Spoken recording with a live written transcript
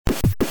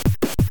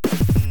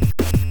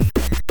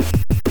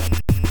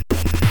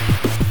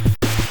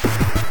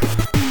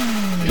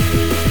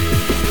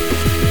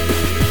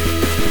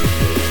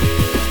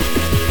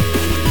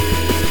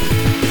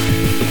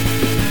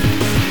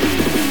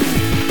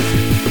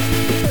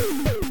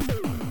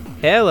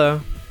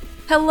Hello,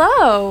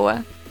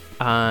 Hello,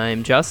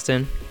 I'm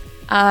Justin,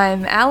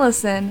 I'm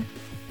Allison.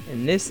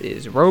 and this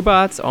is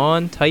Robots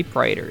on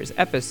Typewriters,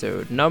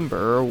 episode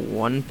number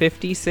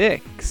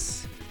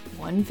 156.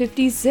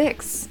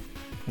 156.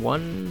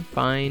 One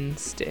fine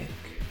stick.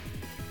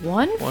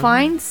 One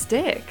fine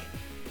stick.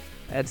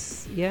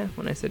 That's,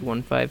 when I said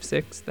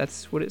 156,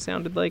 that's what it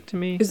sounded like to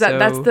me.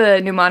 That's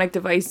the mnemonic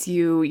device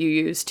you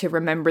use to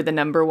remember the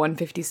number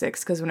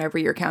 156, because whenever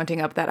you're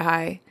counting up that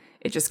high,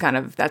 it just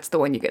that's the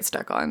one you get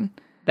stuck on.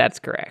 That's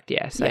correct,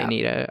 yes. Yeah. I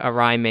need a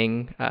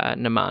rhyming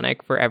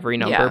mnemonic for every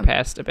number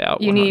past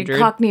about 100. You need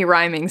Cockney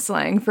rhyming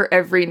slang for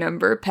every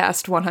number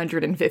past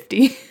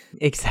 150.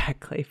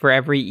 Exactly, for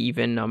every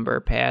even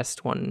number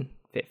past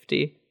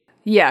 150.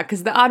 Yeah,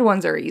 because the odd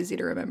ones are easy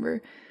to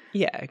remember.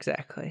 Yeah,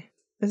 exactly.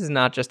 This is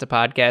not just a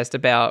podcast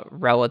about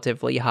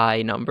relatively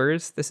high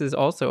numbers. This is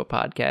also a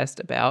podcast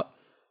about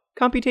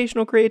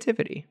computational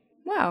creativity.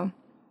 Wow.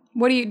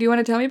 Do you want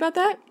to tell me about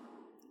that?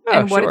 Oh,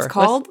 and what sure. it's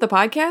called, the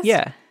podcast?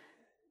 Yeah.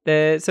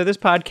 So this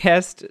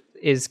podcast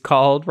is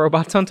called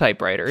Robots on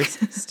Typewriters,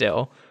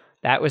 still.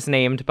 That was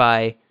named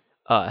by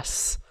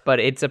us. But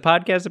it's a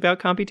podcast about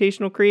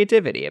computational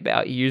creativity,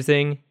 about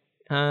using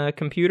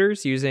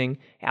computers, using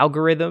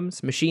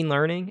algorithms, machine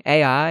learning,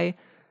 AI,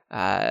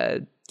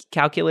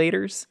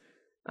 calculators.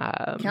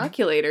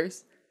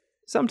 Calculators.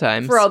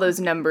 Sometimes. For all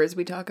those numbers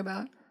we talk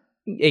about.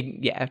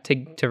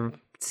 To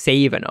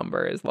save a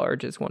number as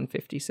large as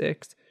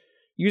 156.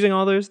 Using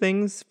all those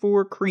things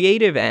for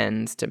creative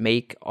ends to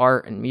make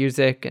art and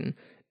music and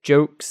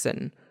jokes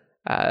and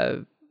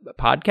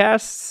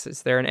podcasts.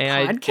 Is there an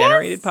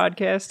AI-generated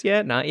podcast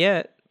yet? Not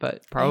yet,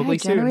 but probably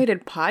soon.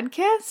 AI-generated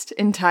podcast?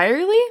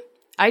 Entirely?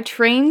 I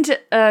trained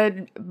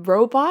a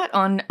robot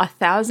on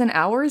 1,000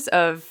 hours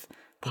of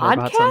podcast?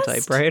 Robots on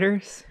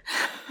Typewriters?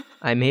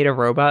 I made a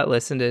robot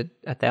listen to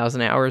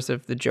 1,000 hours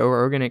of the Joe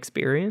Rogan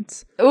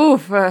Experience.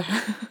 Oof.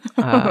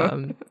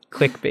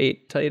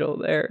 Clickbait title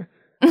there.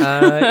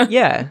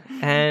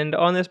 And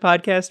on this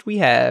podcast we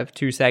have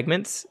two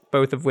segments,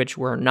 both of which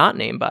were not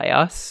named by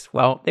us.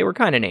 Well, they were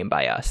kind of named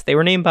by us. They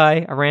were named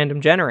by a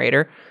random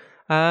generator,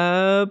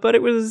 but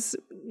it was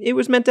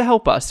meant to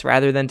help us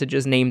rather than to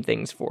just name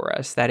things for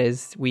us. That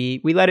is, we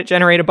let it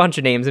generate a bunch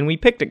of names and we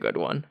picked a good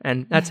one.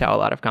 And that's how a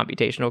lot of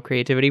computational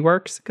creativity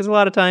works, because a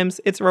lot of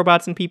times it's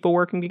robots and people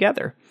working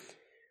together.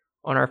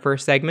 On our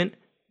first segment,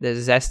 the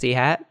Zesty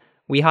Hat,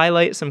 we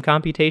highlight some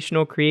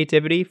computational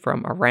creativity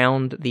from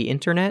around the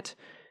internet.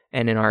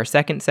 And in our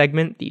second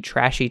segment, the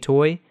Trashy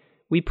Toy,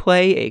 we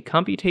play a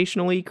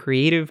computationally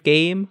creative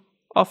game,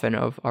 often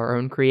of our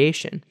own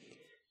creation.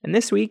 And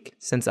this week,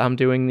 since I'm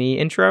doing the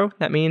intro,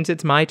 that means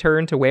it's my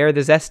turn to wear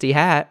the Zesty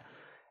Hat.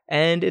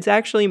 And it's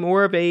actually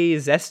more of a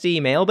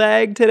zesty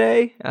mailbag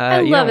today.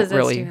 I love a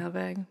zesty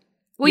mailbag.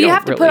 Well, you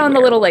have to put on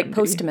the little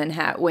postman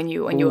hat when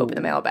you open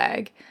the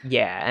mailbag.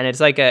 Yeah, and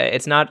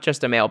it's not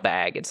just a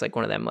mailbag. It's like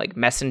one of them like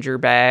messenger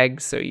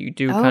bags, so you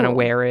do kind of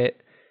wear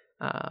it.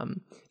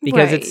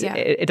 Because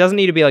it doesn't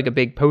need to be like a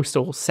big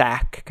postal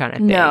sack kind of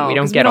thing. No, we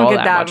don't get all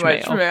that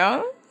much mail.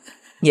 mail.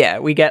 Yeah,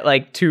 we get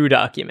like 2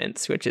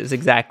 documents, which is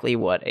exactly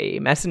what a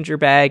messenger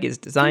bag is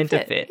designed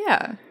to fit.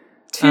 Yeah,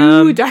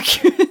 2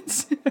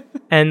 documents.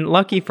 And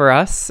lucky for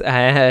us,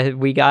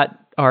 we got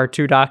our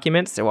 2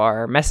 documents, so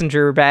our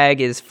messenger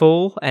bag is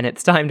full, and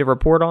it's time to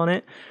report on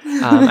it.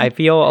 I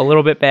feel a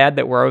little bit bad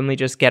that we're only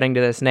just getting to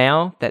this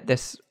now, that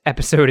this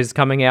episode is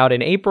coming out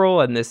in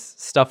April, and this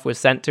stuff was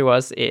sent to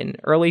us in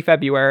early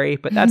February,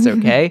 but that's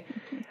okay.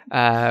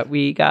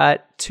 We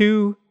got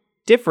 2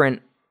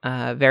 different,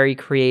 very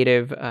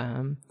creative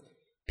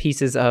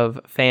pieces of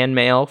fan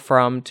mail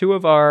from 2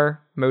 of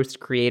our most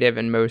creative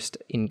and most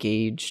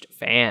engaged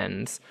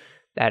fans.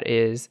 That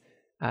is...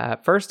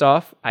 first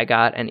off, I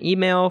got an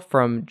email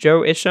from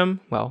Joe Isham.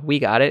 Well, we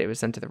got it. It was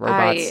sent to the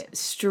robots. I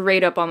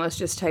straight up almost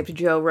just typed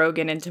Joe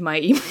Rogan into my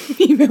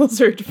email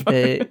search bar.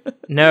 The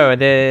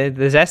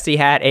Zesty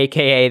Hat,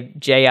 a.k.a.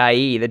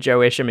 JIE, the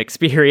Joe Isham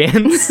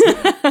Experience.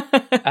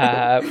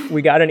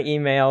 We got an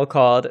email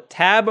called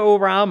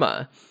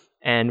Tab-O-Rama,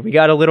 and we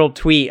got a little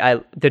tweet.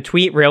 The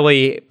tweet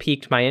really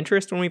piqued my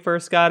interest when we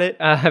first got it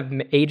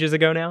ages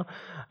ago now,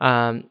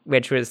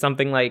 which was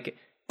something like,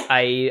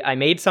 I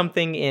made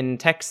something in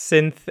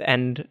TextSynth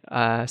and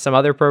some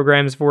other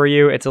programs for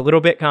you. It's a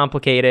little bit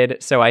complicated,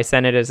 so I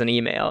sent it as an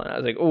email. And I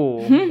was like,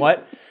 ooh,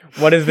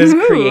 what is this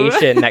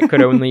creation that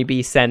could only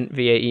be sent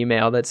via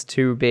email that's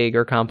too big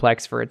or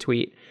complex for a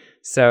tweet?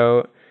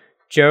 So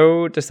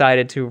Joe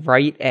decided to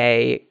write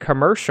a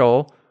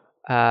commercial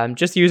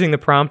just using the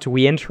prompt,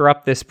 "We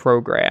interrupt this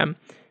program."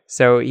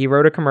 So he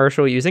wrote a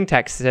commercial using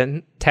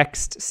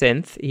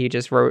TextSynth. He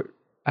just wrote,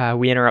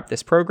 "We interrupt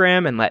this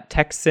program and let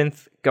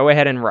TextSynth go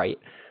ahead and write."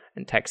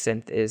 And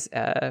TextSynth is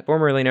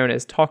formerly known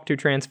as Talk to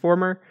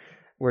Transformer,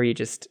 where you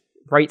just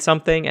write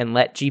something and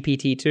let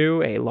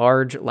GPT-2, a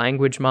large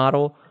language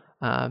model,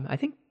 I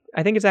think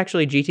it's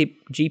actually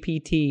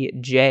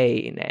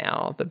GPT-J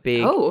now, the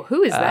big... Oh,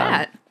 who is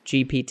that?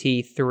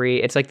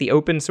 GPT-3. It's like the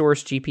open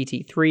source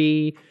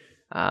GPT-3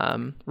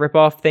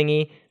 ripoff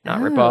thingy.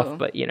 not rip off,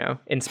 but,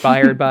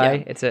 inspired by.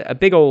 Yeah. It's a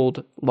big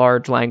old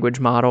large language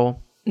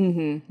model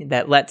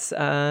that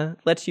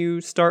lets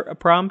you start a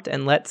prompt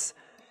and lets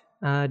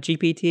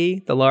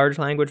GPT, the large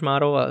language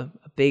model, a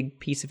big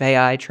piece of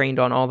AI trained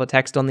on all the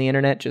text on the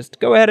internet, just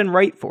go ahead and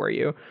write for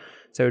you.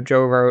 So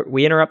Joe wrote,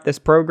 "We interrupt this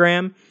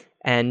program,"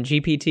 and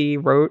GPT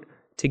wrote,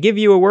 "To give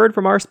you a word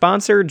from our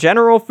sponsor,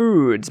 General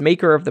Foods,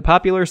 maker of the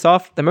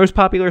most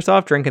popular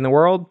soft drink in the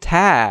world,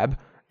 Tab.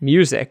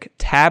 Music,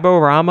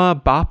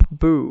 Taborama Bop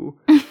Boo.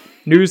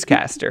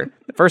 Newscaster.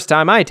 The first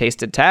time I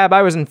tasted Tab,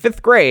 I was in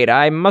 5th grade.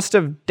 I must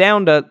have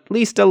downed at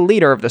least a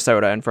liter of the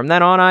soda, and from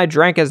then on, I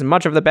drank as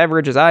much of the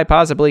beverage as I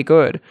possibly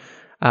could."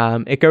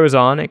 It goes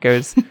on. It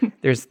goes.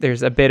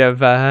 There's a bit of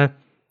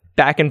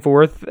back and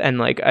forth, and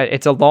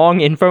it's a long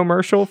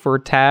infomercial for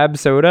Tab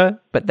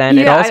soda. But then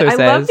it also says,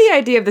 "I love the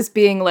idea of this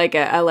being like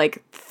a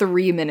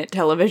 3-minute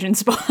television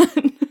spot."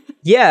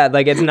 Yeah,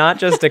 it's not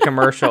just a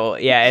commercial.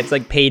 Yeah, it's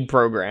paid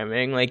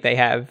programming. They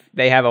have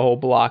a whole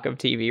block of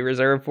TV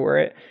reserved for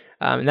it.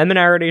 And then the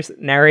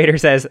narrator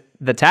says,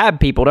 "The Tab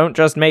people don't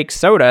just make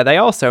soda, they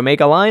also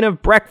make a line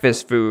of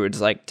breakfast foods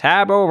like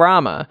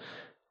Taborama."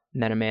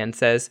 And then a man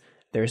says,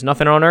 "There's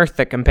nothing on earth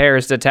that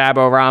compares to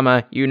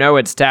Taborama. You know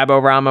it's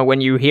Taborama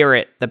when you hear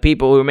it. The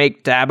people who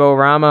make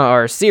Taborama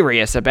are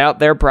serious about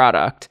their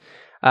product."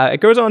 It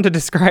goes on to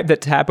describe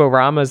that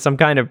Taborama is some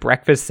kind of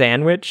breakfast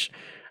sandwich.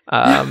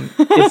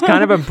 It's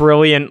kind of a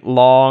brilliant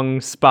long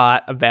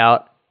spot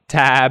about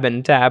Tab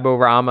and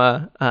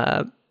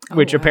Taborama,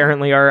 which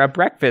apparently are a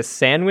breakfast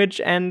sandwich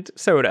and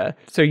soda.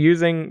 So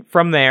using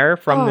from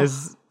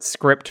this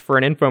script for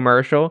an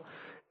infomercial,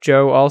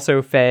 Joe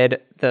also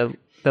fed the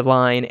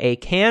line, "A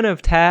can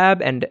of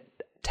Tab and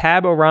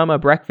Taborama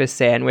breakfast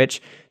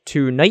sandwich"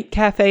 to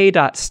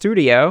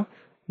nightcafe.studio.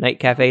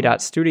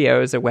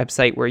 Nightcafe.studio is a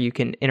website where you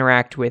can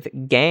interact with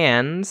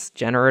GANs,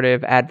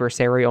 generative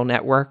adversarial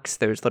networks,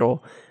 those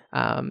little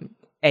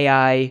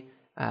AI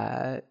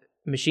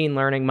machine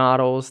learning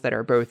models that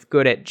are both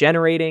good at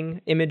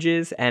generating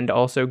images and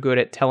also good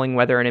at telling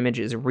whether an image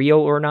is real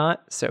or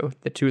not. So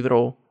the two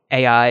little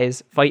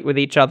AIs fight with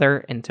each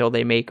other until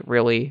they make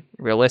really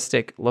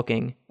realistic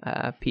looking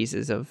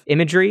pieces of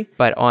imagery.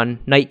 But on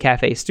Night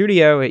Cafe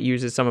Studio, it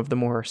uses some of the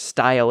more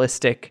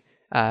stylistic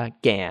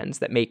GANs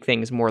that make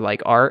things more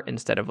like art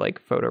instead of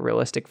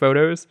photorealistic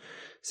photos.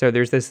 So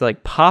there's this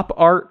pop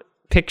art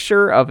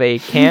picture of a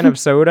can of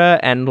soda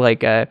and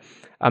a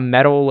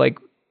metal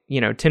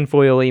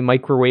tinfoily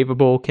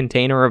microwavable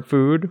container of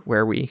food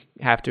where we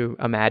have to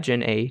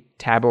imagine a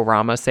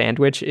Taborama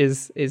sandwich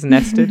is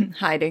nested.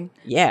 Hiding.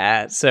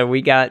 Yeah, so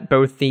we got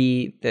both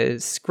the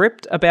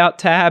script about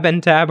Tab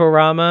and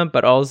Taborama,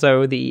 but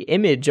also the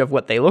image of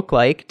what they look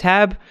like.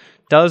 Tab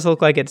does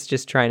look like it's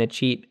just trying to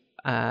cheat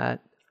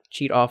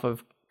off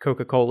of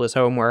Coca-Cola's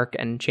homework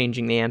and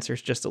changing the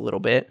answers just a little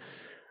bit.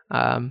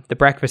 The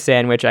breakfast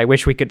sandwich, I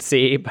wish we could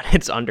see, but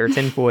it's under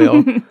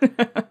tinfoil.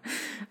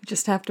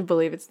 Just have to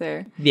believe it's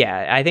there.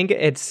 Yeah, I think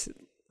it's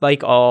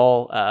like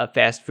all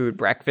fast food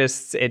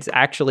breakfasts. It's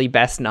actually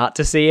best not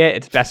to see it.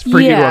 It's best for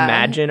you to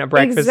imagine a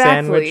breakfast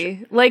sandwich.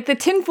 The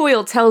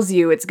tinfoil tells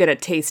you it's going to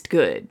taste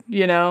good,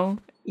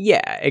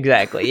 Yeah,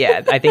 exactly.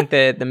 Yeah, I think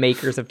the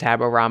makers of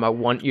Taborama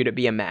want you to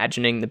be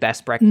imagining the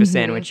best breakfast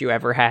sandwich you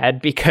ever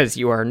had, because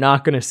you are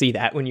not going to see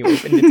that when you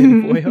open the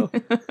tinfoil.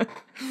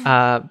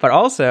 But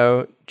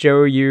also,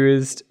 Joe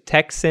used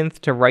TechSynth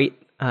to write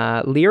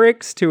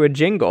lyrics to a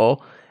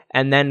jingle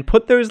and then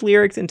put those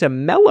lyrics into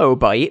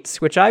Melobytes,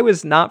 which I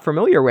was not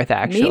familiar with,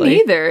 actually. Me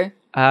neither.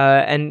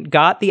 And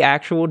got the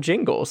actual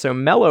jingle. So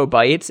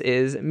Melobytes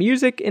is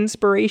music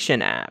inspiration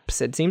apps.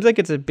 It seems like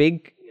it's a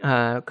big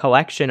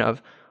collection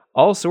of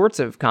all sorts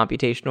of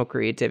computational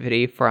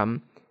creativity,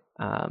 from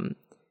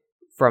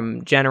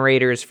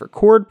generators for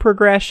chord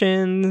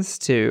progressions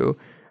to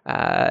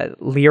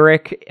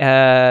lyric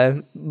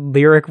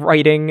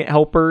writing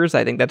helpers.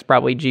 I think that's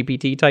probably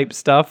GPT type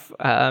stuff.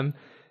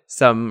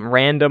 Some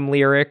random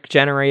lyric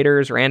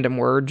generators, random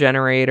word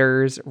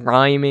generators,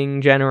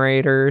 rhyming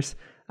generators,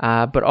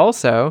 but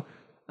also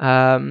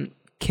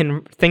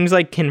things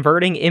like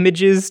converting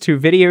images to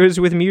videos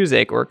with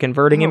music, or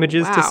converting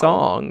images to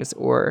songs,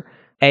 or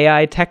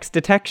AI text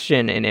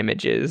detection in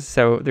images.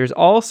 So there's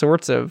all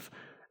sorts of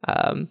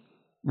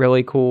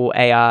really cool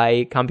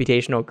AI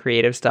computational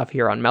creative stuff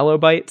here on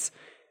Melobytes.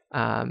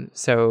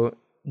 So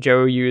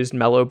Joe used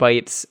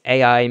Melobytes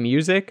AI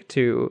music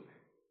to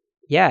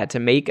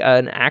make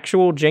an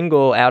actual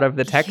jingle out of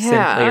the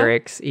TechSynth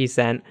lyrics he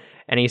sent.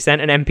 And he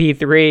sent an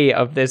MP3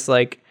 of this,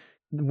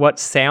 what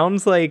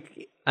sounds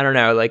like, I don't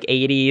know,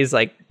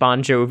 80s,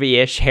 Bon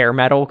Jovi-ish hair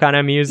metal kind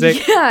of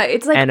music. Yeah,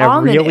 it's and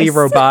ominous. A really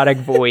robotic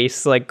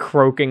voice,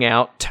 croaking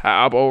out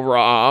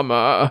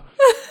Taborama.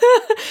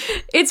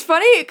 It's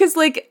funny because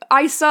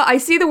I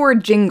see the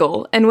word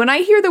jingle, and when I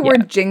hear the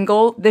word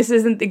jingle, this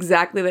isn't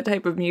exactly the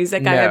type of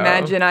music I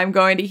imagine I'm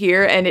going to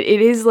hear, and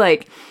it is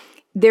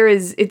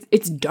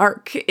it's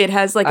dark. It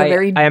has a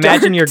very dark I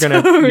imagine you're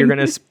tone.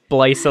 gonna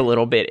splice a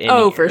little bit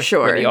in for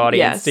sure, for the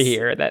audience to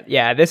hear that.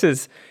 Yeah, this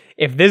is,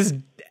 if this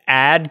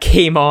ad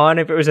came on,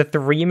 if it was a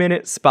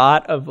 3-minute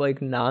spot of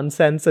like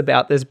nonsense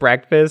about this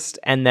breakfast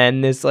and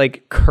then this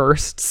like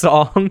cursed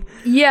song.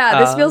 Yeah,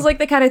 this feels like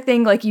the kind of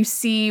thing like you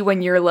see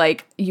when you're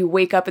like, you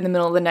wake up in the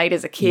middle of the night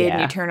as a kid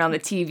and you turn on the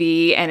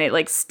TV and it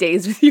like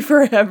stays with you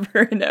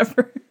forever and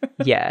ever.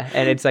 Yeah,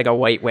 and it's like a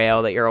white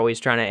whale that you're always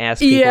trying to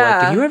ask people,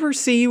 like, did you ever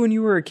see when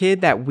you were a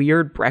kid that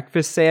weird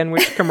breakfast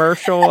sandwich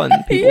commercial? And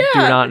people do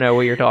not know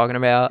what you're talking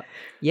about.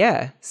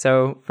 Yeah,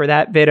 so for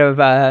that bit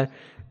of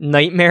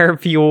nightmare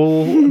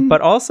fuel,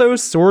 but also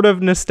sort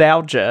of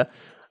nostalgia,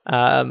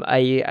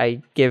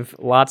 I give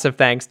lots of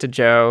thanks to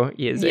Joe.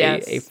 He is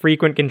a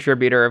frequent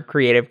contributor of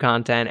creative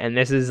content, and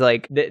this is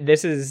like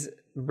this is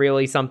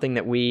really something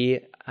that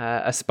we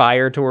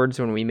aspire towards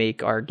when we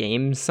make our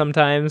games.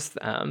 Sometimes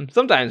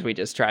we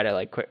just try to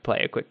like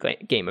play a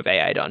quick game of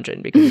AI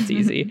Dungeon because it's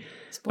easy.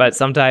 But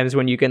sometimes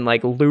when you can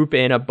like loop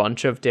in a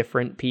bunch of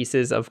different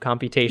pieces of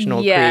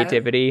computational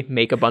creativity,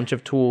 make a bunch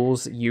of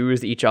tools,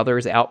 use each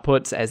other's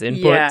outputs as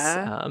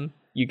inputs,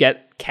 you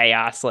get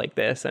chaos like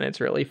this, and it's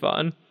really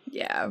fun.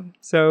 Yeah.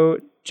 So,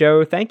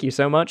 Joe, thank you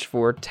so much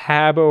for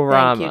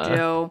Taborama. Thank you,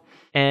 Joe.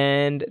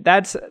 And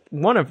that's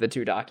one of the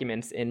 2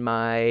 documents in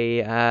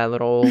my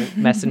little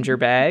messenger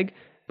bag.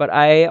 But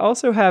I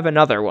also have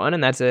another one,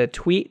 and that's a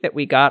tweet that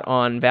we got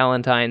on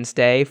Valentine's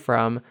Day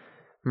from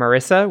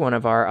Marissa, one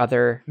of our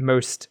other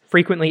most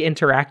frequently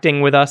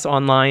interacting with us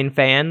online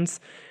fans.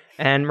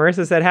 And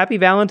Marissa said, "Happy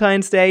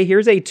Valentine's Day.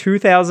 Here's a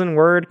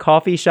 2,000-word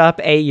coffee shop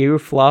AU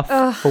fluff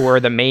for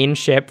the main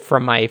ship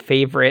from my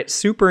favorite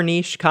super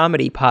niche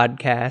comedy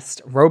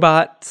podcast,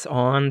 Robots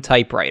on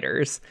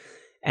Typewriters."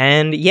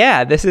 And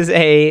yeah, this is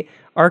a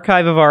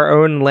archive of our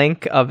own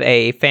link of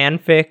a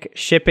fanfic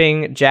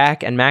shipping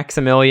Jack and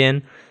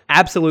Maximilian.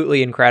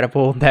 Absolutely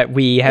incredible that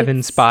we have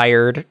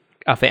inspired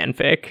a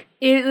fanfic.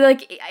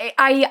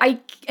 I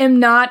am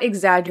not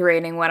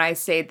exaggerating when I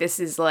say this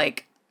is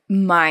like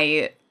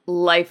my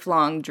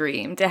lifelong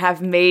dream to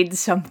have made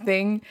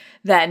something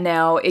that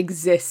now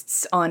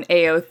exists on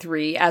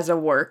AO3 as a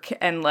work,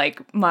 and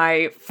like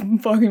my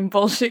fucking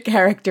bullshit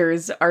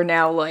characters are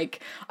now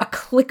like a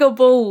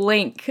clickable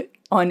link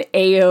on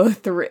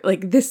AO3.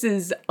 Like, this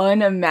is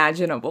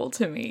unimaginable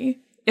to me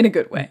in a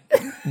good way.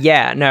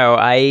 Yeah, no,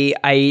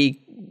 I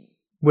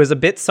was a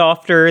bit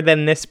softer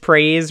than this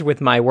praise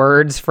with my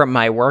words from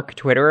my work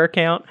Twitter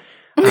account.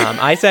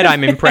 I said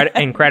I'm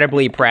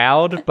incredibly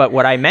proud, but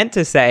what I meant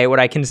to say, what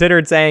I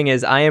considered saying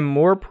is I am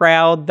more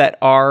proud that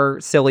our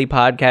silly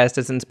podcast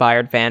has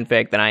inspired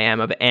fanfic than I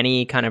am of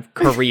any kind of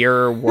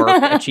career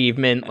work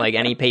achievement, like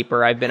any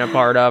paper I've been a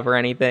part of or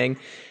anything.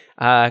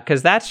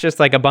 Because that's just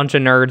like a bunch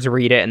of nerds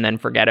read it and then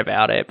forget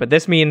about it. But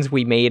this means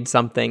we made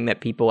something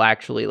that people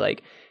actually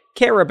like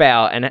care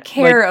about and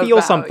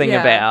feel something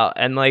about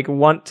and like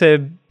want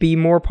to be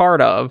more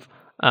part of.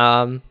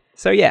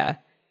 So yeah,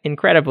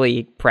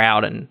 incredibly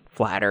proud and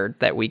flattered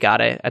that we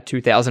got a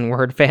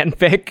 2,000-word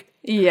fanfic.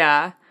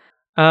 Yeah.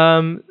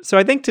 So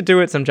I think to do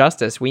it some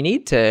justice, we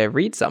need to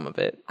read some of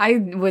it. I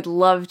would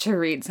love to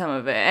read some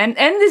of it. And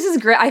this is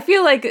great. I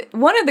feel like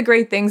one of the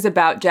great things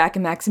about Jack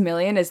and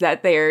Maximilian is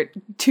that they are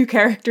 2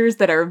 characters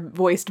that are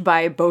voiced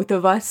by both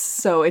of us.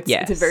 So it's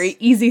a very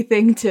easy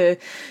thing to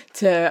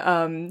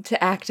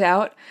act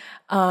out.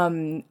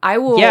 I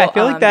will. Yeah, I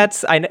feel like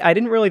that's. I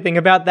didn't really think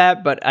about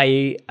that, but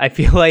I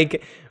feel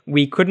like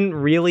we couldn't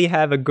really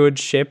have a good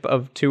ship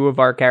of 2 of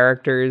our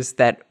characters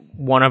that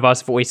one of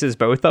us voices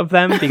both of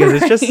them, because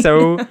it's just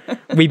so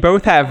we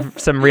both have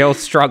some real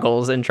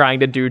struggles in trying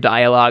to do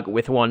dialogue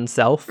with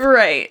oneself.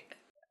 Right.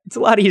 It's a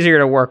lot easier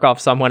to work off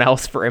someone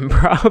else for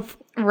improv.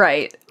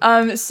 Right.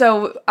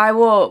 So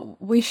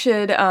we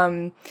should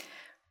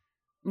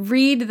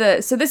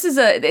read so this is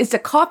it's a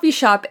coffee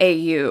shop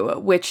AU,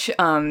 which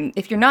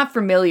if you're not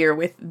familiar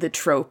with the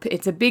trope,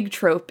 it's a big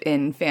trope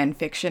in fan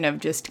fiction of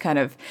just kind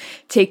of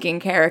taking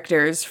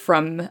characters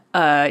from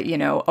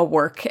a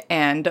work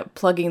and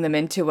plugging them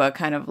into a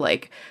kind of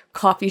like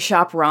coffee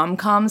shop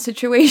rom-com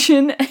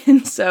situation.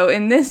 And so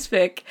in this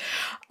fic,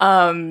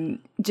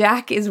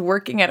 Jack is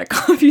working at a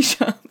coffee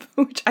shop,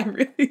 which I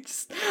really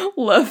just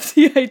love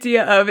the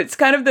idea of. It's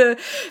kind of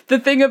the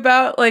thing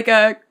about like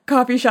a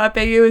coffee shop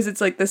AU is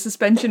it's like the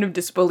suspension of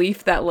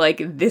disbelief that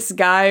like this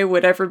guy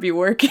would ever be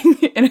working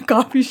in a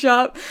coffee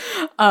shop.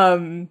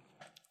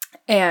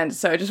 And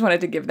so I just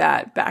wanted to give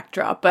that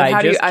backdrop. But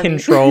I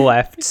control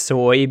F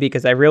soy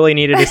because I really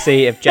needed to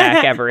see if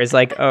Jack ever is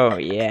like, oh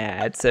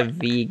yeah, it's a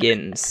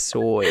vegan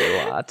soy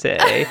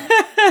latte.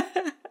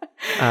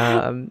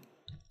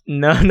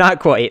 No, not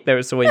quite.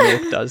 Though soy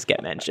milk does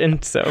get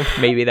mentioned, so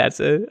maybe that's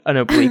an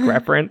oblique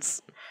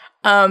reference.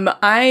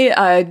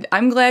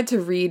 I'm glad to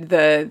read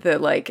the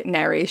like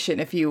narration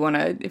if you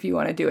wanna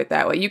do it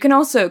that way. You can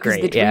also, because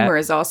the Dreamer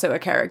is also a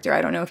character.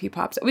 I don't know if he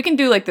pops up. We can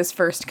do like this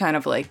first kind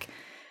of like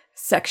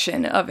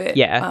section of it.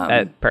 Yeah,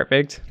 that's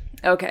perfect.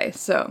 Okay,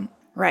 so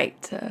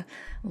right,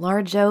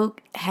 large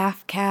oak,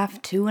 half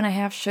calf,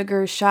 2.5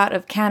 sugar, shot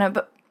of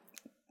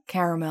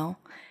caramel,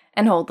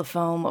 And hold the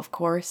foam, of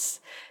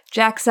course.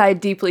 Jack sighed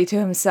deeply to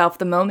himself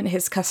the moment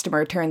his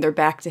customer turned their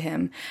back to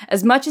him.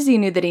 As much as he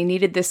knew that he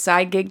needed this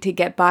side gig to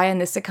get by in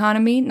this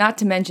economy, not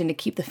to mention to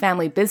keep the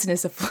family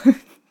business afloat.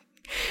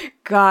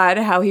 God,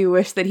 how he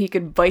wished that he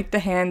could bite the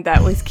hand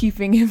that was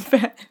keeping him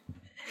fed.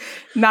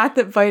 Not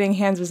that biting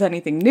hands was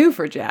anything new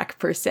for Jack,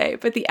 per se,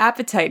 but the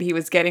appetite he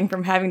was getting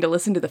from having to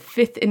listen to the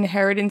fifth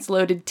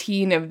inheritance-loaded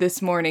teen of this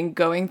morning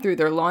going through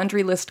their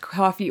laundry list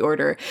coffee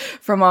order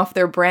from off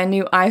their brand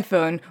new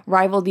iPhone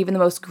rivaled even the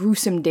most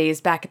gruesome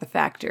days back at the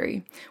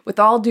factory. With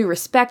all due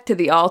respect to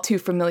the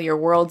all-too-familiar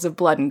worlds of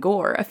blood and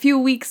gore, a few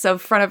weeks of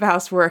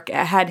front-of-house work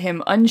had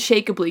him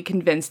unshakably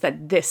convinced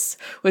that this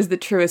was the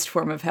truest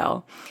form of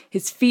hell.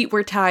 His feet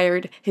were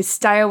tired, his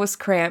style was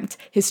cramped,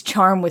 his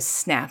charm was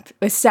sapped.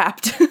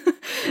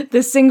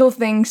 The single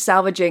thing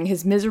salvaging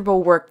his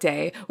miserable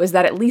workday was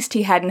that at least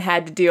he hadn't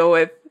had to deal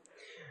with...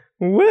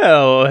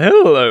 Well,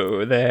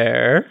 hello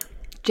there.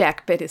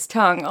 Jack bit his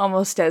tongue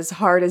almost as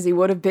hard as he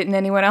would have bitten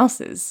anyone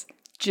else's.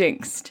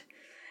 Jinxed.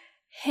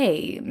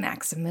 Hey,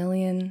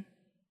 Maximilian.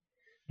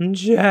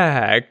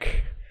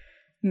 Jack.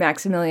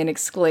 Maximilian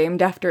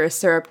exclaimed after a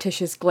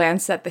surreptitious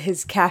glance at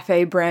his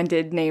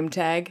cafe-branded name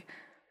tag.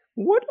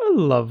 What a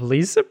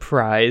lovely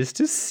surprise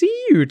to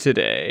see you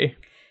today.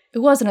 It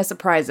wasn't a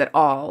surprise at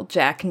all,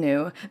 Jack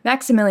knew.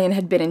 Maximilian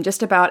had been in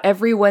just about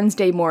every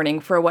Wednesday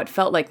morning for what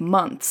felt like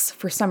months.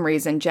 For some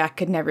reason, Jack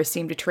could never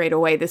seem to trade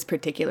away this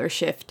particular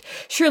shift.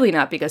 Surely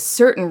not because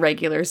certain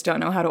regulars don't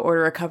know how to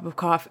order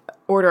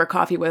a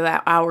coffee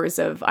without hours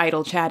of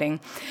idle chatting.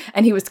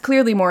 And he was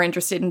clearly more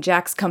interested in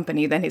Jack's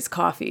company than his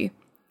coffee.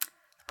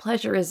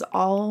 Pleasure is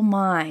all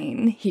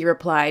mine, he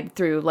replied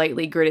through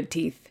lightly gritted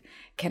teeth.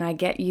 Can I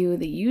get you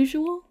the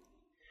usual?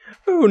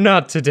 Oh,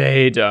 not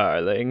today,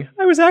 darling.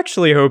 I was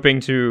actually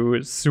hoping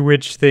to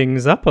switch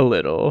things up a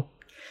little.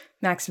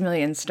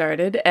 Maximilian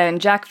started,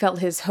 and Jack felt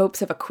his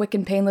hopes of a quick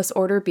and painless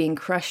order being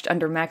crushed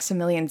under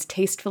Maximilian's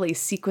tastefully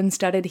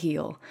sequin-studded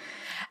heel.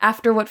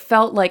 After what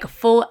felt like a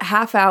full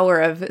half-hour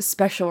of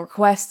special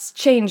requests,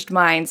 changed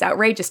minds,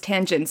 outrageous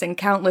tangents, and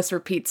countless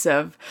repeats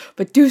of,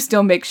 "But do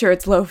still make sure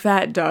it's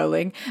low-fat,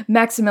 darling,"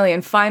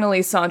 Maximilian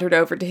finally sauntered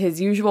over to his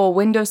usual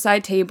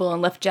window-side table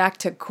and left Jack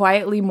to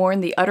quietly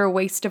mourn the utter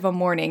waste of a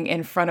morning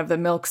in front of the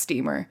milk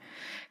steamer.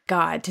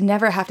 God, to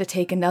never have to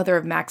take another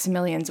of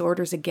Maximilian's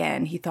orders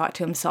again, he thought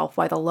to himself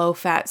while the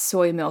low-fat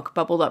soy milk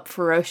bubbled up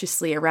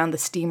ferociously around the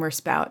steamer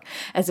spout,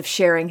 as if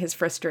sharing his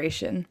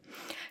frustration.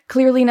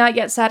 Clearly not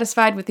yet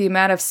satisfied with the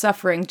amount of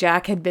suffering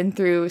Jack had been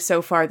through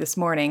so far this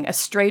morning, a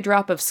stray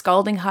drop of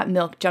scalding hot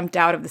milk jumped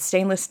out of the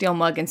stainless steel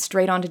mug and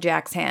straight onto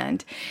Jack's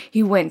hand.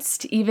 He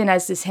winced, even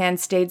as his hand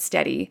stayed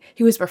steady.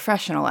 He was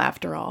professional,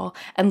 after all,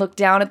 and looked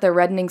down at the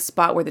reddening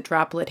spot where the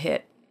droplet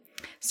hit.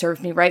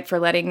 Served me right for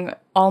letting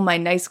all my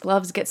nice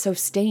gloves get so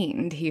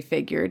stained, he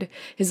figured.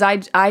 His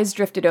eyes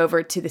drifted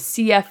over to the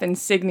CF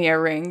insignia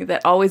ring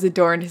that always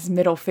adorned his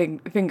middle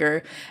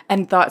finger,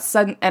 and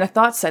a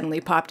thought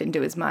suddenly popped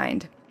into his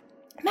mind.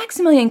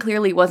 Maximilian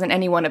clearly wasn't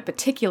anyone of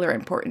particular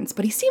importance,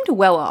 but he seemed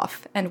well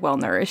off and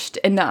well-nourished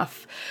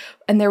enough,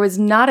 and there was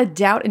not a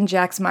doubt in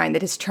Jack's mind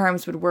that his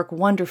charms would work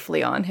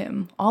wonderfully on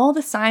him. All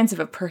the signs of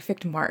a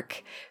perfect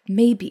mark.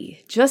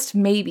 Maybe, just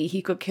maybe,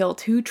 he could kill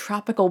 2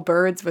 tropical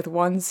birds with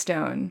 1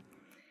 stone.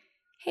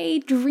 Hey,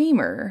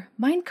 dreamer,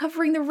 mind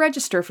covering the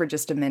register for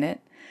just a minute?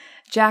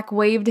 Jack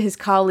waved his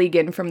colleague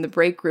in from the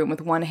break room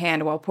with one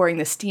hand while pouring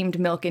the steamed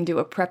milk into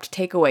a prepped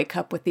takeaway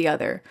cup with the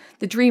other.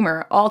 The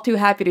dreamer, all too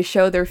happy to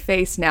show their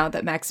face now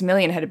that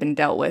Maximilian had been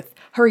dealt with,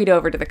 hurried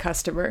over to the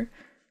counter.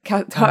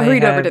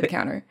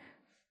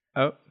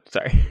 Oh,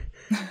 sorry.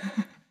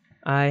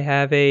 I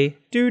have a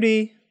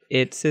duty.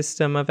 Its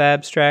system of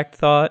abstract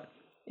thought.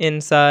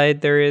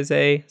 Inside there is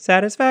a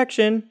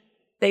satisfaction.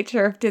 They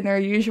chirped in their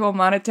usual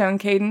monotone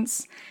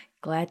cadence.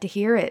 Glad to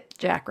hear it,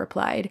 Jack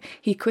replied.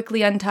 He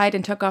quickly untied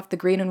and took off the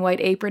green and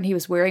white apron he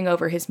was wearing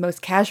over his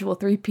most casual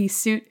 3-piece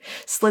suit,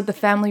 slid the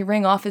family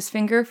ring off his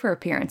finger for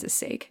appearance's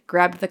sake,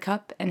 grabbed the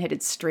cup, and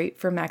headed straight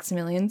for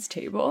Maximilian's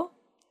table.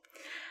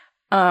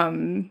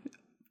 Oh,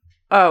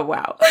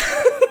 wow.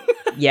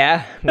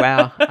 Yeah,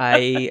 wow.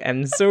 I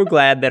am so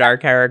glad that our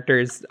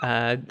characters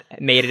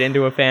made it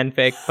into a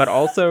fanfic, but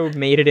also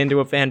made it into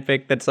a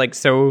fanfic that's like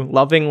so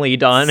lovingly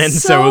done and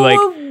so like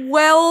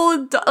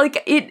well done.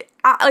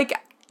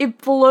 It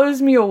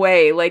blows me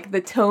away, like the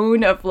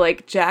tone of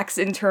like Jack's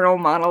internal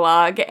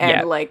monologue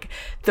and like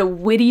the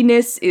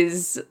wittiness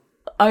is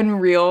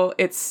unreal.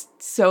 It's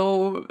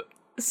so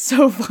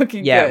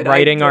fucking good. Yeah,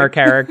 writing our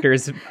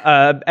characters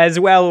as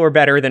well or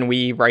better than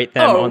we write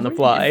them on the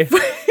fly.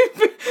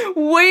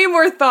 Way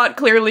more thought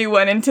clearly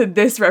went into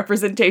this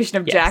representation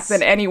of Jack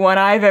than anyone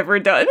I've ever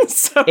done.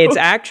 So it's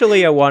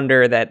actually a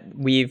wonder that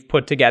we've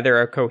put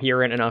together a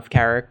coherent enough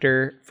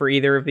character for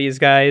either of these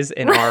guys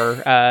in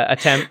our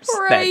attempts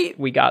that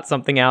we got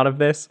something out of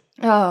this.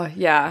 Oh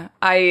yeah,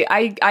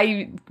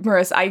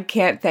 Maurice, I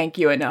can't thank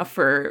you enough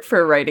for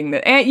writing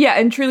that,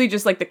 and truly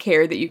just like the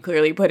care that you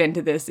clearly put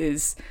into this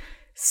is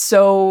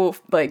so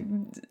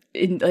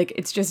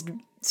it's just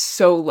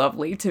so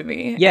lovely to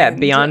me. Yeah, and,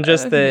 beyond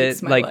just the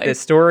life. the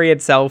story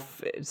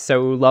itself,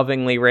 so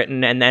lovingly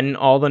written, and then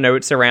all the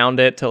notes around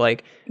it to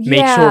like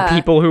make sure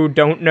people who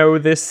don't know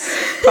this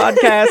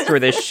podcast or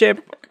this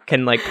ship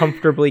can like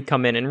comfortably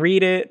come in and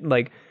read it,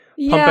 like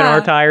pumping our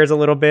tires a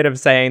little bit of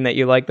saying that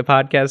you like the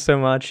podcast so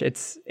much.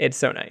 It's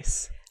so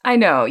nice. I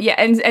know, yeah,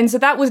 and so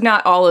that was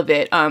not all of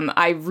it.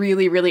 I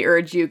really, really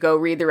urge you go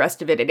read the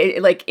rest of it.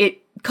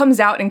 It comes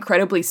out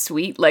incredibly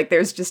sweet. Like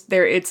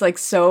it's like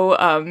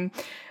so.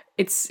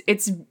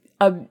 It's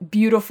a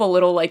beautiful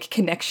little like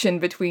connection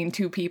between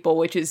two people,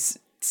 which is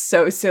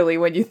so silly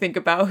when you think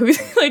about who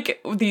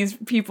like these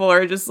people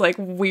are just like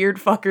weird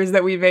fuckers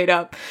that we made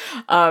up.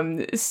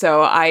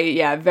 So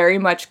I very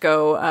much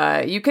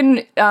go. You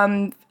can.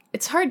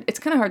 It's hard. It's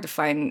kind of hard to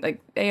find.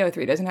 Like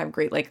AO3 doesn't have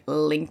great like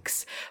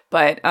links,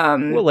 but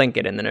we'll link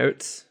it in the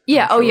notes.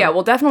 Yeah. Oh yeah.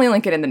 We'll definitely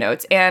link it in the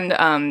notes, and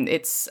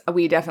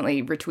we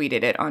definitely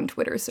retweeted it on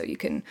Twitter, so you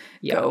can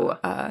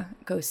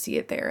go see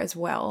it there as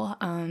well.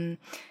 And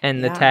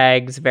the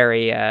tag's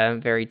very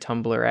very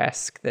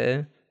Tumblr-esque.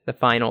 The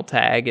final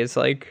tag is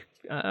like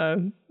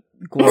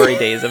glory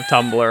days of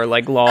Tumblr,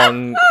 like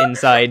long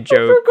inside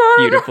joke,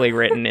 beautifully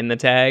written in the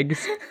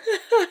tags.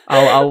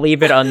 I'll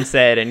leave it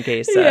unsaid in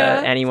case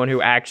anyone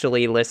who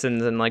actually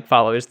listens and like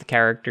follows the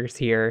characters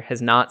here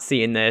has not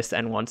seen this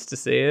and wants to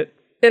see it.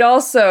 It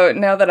also,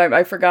 now that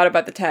I forgot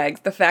about the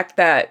tags, the fact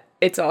that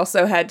it's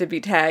also had to be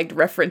tagged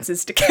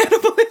references to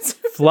cannibalism.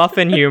 Fluff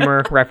and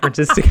humor,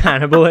 references to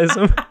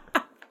cannibalism.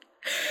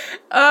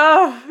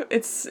 Oh,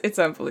 it's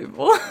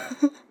unbelievable.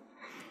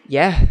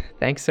 Yeah,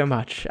 thanks so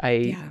much.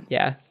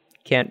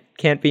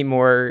 Can't be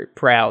more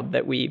proud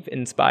that we've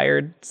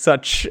inspired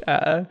such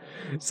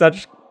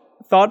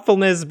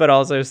thoughtfulness, but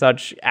also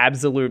such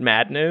absolute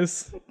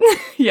madness.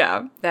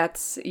 Yeah,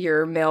 that's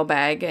your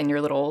mailbag and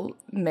your little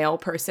mail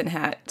person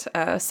hat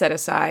set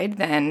aside.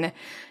 Then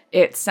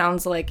it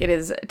sounds like it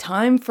is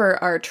time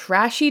for our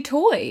trashy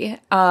toy.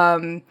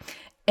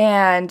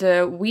 And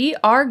we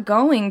are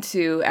going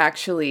to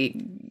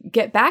actually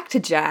get back to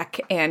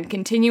Jack and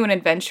continue an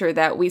adventure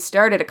that we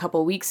started a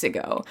couple weeks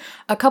ago.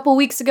 A couple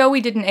weeks ago,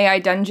 we did an AI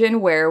dungeon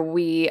where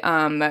we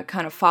kind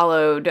of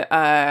followed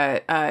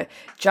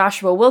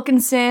Joshua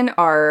Wilkinson,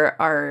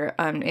 our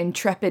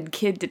intrepid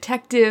kid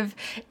detective,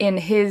 in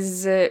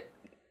his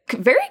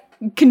very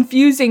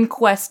confusing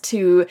quest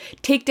to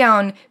take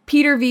down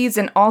Peter V's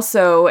and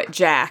also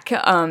Jack.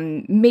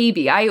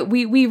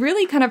 We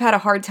really kind of had a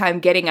hard time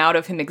getting out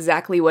of him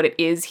exactly what it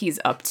is he's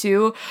up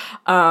to,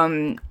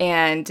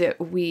 and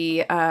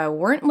we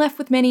weren't left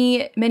with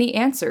many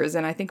answers,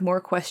 and I think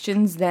more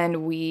questions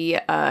than we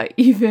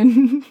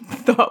even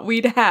thought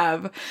we'd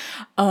have.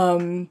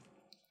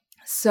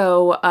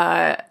 So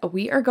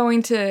we're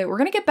going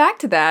to get back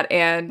to that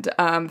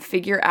and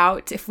figure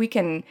out if we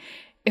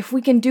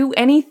can do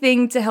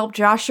anything to help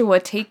Joshua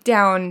take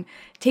down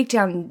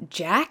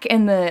Jack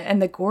and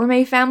the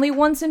Gourmet family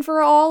once and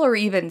for all, or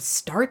even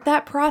start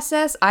that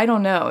process. I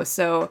don't know.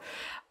 So,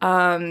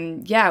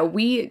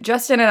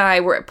 Justin and I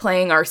were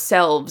playing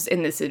ourselves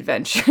in this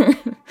adventure.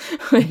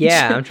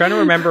 I'm trying to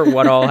remember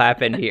what all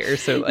happened here.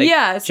 So, like,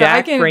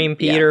 Jack framed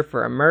Peter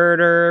for a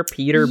murder.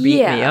 Peter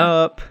beat me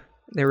up.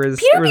 Peter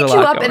beat you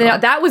up,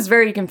 and that was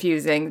very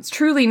confusing. It's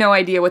truly no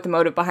idea what the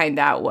motive behind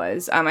that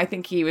was. I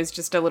think he was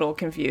just a little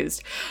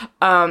confused.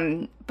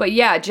 But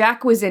yeah,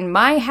 Jack was in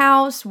my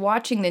house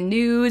watching the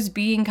news,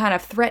 being kind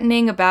of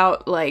threatening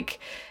about like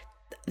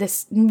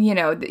this,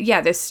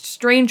 this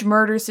strange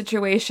murder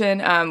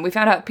situation. We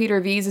found out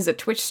Peter V's is a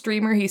Twitch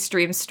streamer. He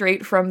streams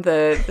straight from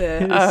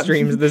the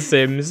streams The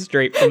Sims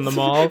straight from the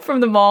mall.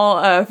 From the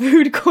mall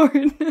food court.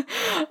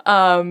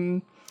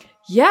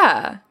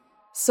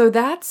 So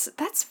that's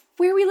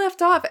where we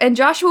left off, and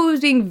Joshua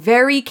was being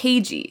very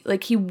cagey.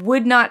 Like, he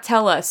would not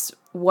tell us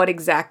what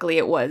exactly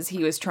it was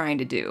he was trying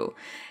to do.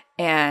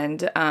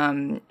 And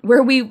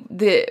where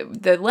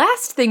the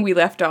last thing we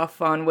left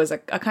off on was a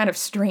kind of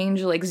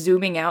strange, like,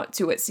 zooming out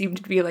to what seemed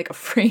to be like a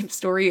frame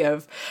story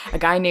of a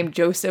guy named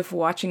Joseph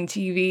watching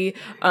TV.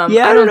 I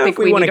don't think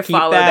we need to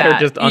follow that or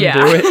just undo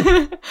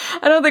it.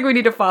 I don't think we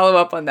need to follow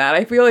up on that.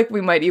 I feel like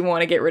we might even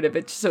want to get rid of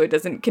it so it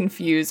doesn't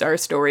confuse our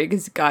story,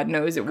 because God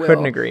knows it will.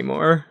 Couldn't agree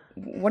more.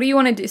 What do you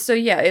want to do? So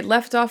it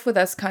left off with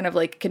us kind of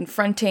like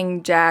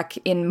confronting Jack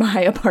in my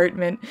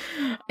apartment.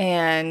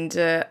 And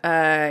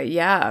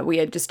we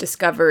had just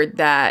discovered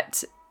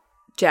that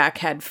Jack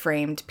had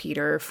framed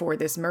Peter for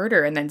this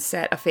murder and then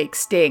set a fake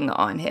sting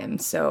on him.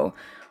 So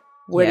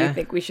where do you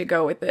think we should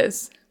go with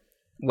this?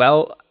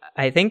 Well,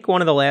 I think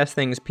one of the last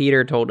things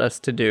Peter told us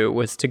to do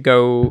was to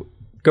go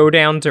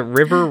down to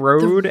River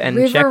Road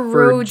and check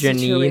for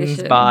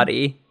Janine's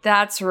body.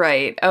 That's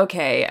right.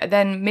 Okay,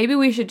 then maybe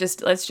we should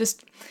let's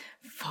just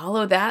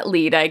follow that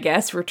lead, I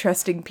guess. We're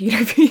trusting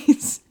Peter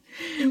V's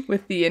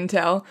with the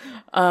intel.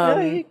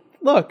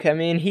 Look, I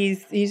mean, he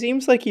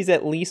seems like he's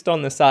at least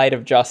on the side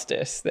of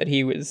justice. That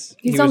he was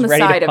on the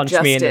ready side to punch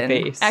of me in the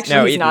Justin. face. Actually,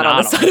 no, he's not on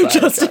the side of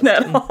Justin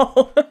at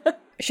all.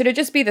 Should it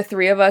just be the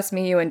three of us,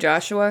 me, you, and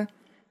Joshua?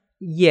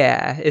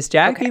 Yeah. Is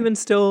Jack even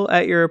still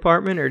at your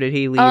apartment, or did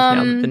he leave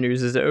now that the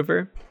news is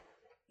over?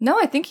 No,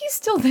 I think he's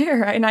still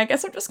there. And I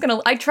guess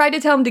I tried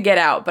to tell him to get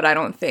out, but I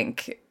don't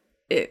think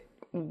it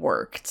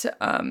worked.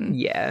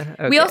 Yeah.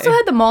 Okay. We also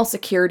had the mall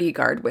security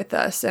guard with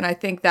us, and I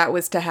think that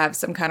was to have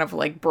some kind of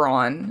like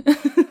brawn.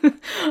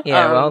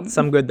 Yeah, well,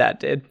 some good that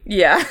did.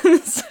 Yeah.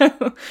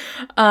 So,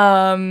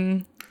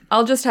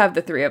 I'll just have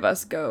the three of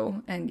us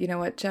go. And you know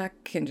what?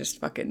 Jack can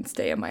just fucking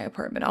stay in my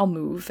apartment. I'll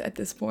move at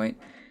this point.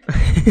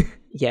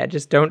 Yeah,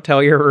 just don't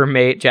tell your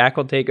roommate. Jack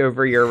will take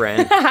over your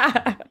rent.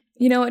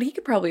 You know what? He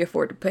could probably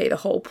afford to pay the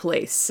whole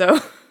place, so...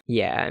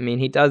 Yeah, I mean,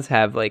 he does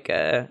have, like,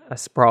 a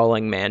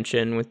sprawling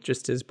mansion with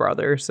just his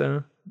brother,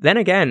 so... Then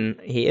again,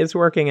 he is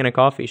working in a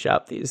coffee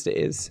shop these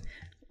days.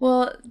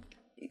 Well,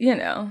 you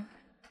know,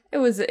 it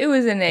was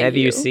an AU. Have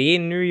you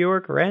seen New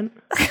York Rent?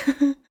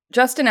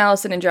 Justin,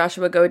 Allison, and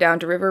Joshua go down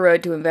to River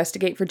Road to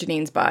investigate for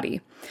Janine's body.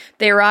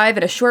 They arrive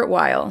in a short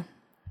while.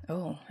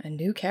 Oh, a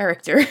new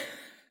character.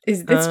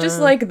 Is this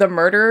just like the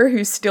murderer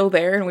who's still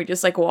there and we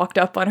just like walked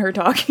up on her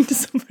talking to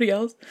somebody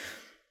else?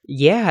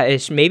 Yeah,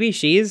 maybe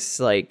she's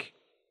like,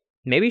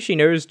 maybe she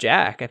knows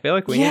Jack. I feel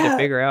like we need to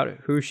figure out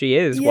who she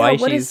is, why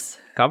she's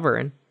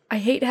covering. I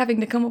hate having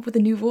to come up with a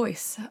new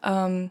voice.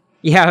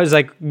 Yeah, I was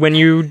like, when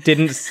you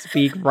didn't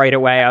speak right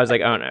away, I was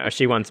like, oh no,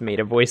 she wants me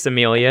to voice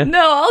Amelia.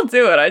 No, I'll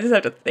do it. I just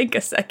have to think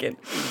a second.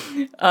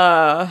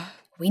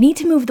 We need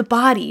to move the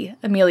body,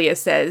 Amelia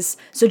says,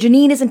 so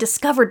Janine isn't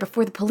discovered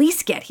before the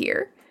police get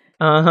here.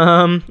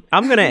 I'm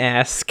gonna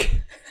ask.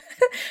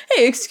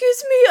 Hey,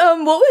 excuse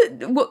me,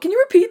 what, can you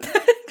repeat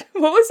that?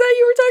 What was that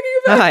you were talking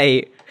about?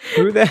 Hi,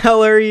 who the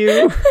hell are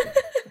you?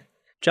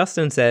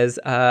 Justin says,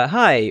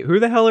 hi, who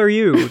the hell are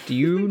you? Do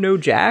you know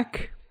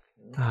Jack?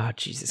 Oh,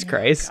 Jesus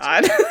Christ.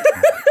 God.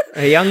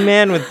 A young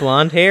man with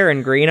blonde hair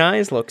and green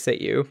eyes looks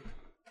at you.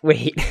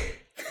 Wait.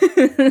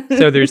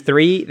 So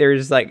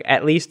there's like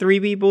at least 3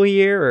 people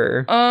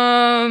here,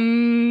 or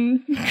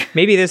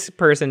maybe this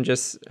person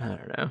just, I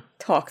don't know,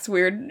 talks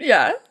weird.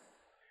 Yeah.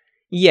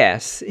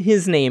 Yes,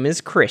 his name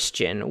is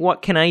Christian.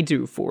 What can I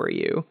do for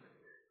you?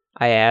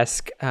 I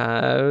ask,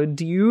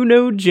 do you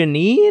know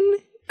Janine?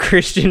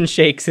 Christian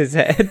shakes his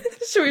head.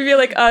 Should we be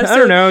like, I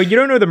don't know. You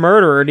don't know the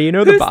murderer. Do you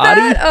know the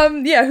body?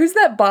 That? Yeah, who's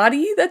that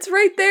body that's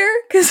right there?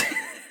 Because,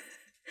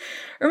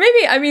 or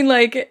maybe, I mean,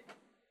 like,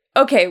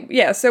 okay,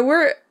 yeah,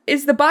 so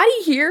is the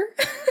body here?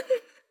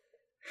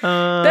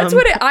 That's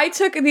what I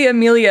took the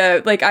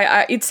Amelia, like,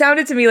 it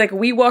sounded to me like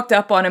we walked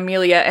up on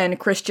Amelia and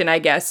Christian, I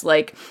guess,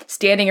 like,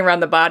 standing around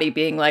the body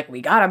being like,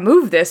 we gotta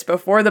move this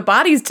before the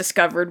body's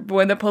discovered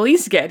when the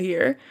police get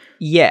here.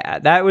 Yeah,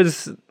 that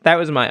was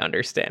my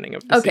understanding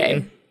of the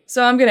scene.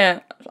 So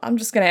I'm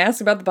just gonna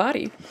ask about the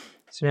body.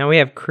 So now we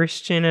have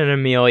Christian and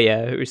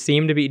Amelia, who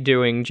seem to be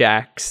doing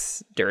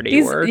Jack's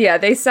dirty work. Yeah,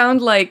 they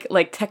sound like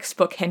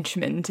textbook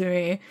henchmen to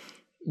me.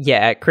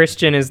 Yeah,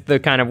 Christian is the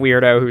kind of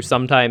weirdo who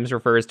sometimes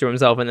refers to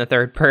himself in the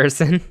third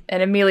person.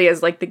 And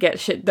Amelia's like the get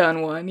shit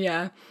done one,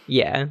 yeah.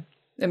 Yeah.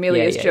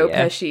 Amelia's Joe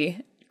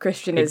Pesci.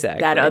 Christian is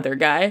that other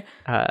guy.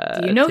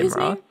 Do you know Tim his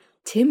Roth? Name?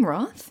 Tim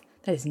Roth?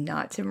 That is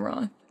not Tim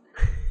Roth.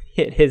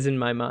 It is in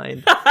my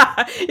mind.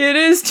 It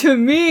is to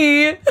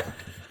me.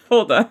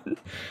 Hold on.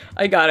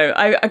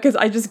 Because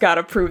I just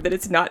gotta prove that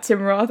it's not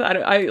Tim Roth.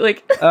 I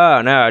like.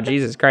 Oh no,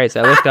 Jesus Christ!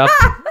 I looked up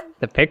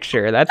the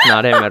picture. That's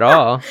not him at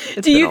all.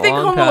 Do you think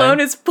Home Alone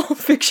is Pulp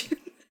Fiction?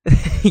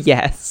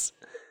 Yes.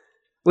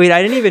 Wait,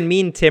 I didn't even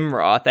mean Tim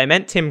Roth. I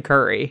meant Tim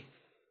Curry.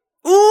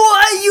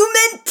 What? You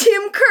meant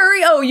Tim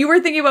Curry? Oh, you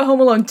were thinking about Home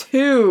Alone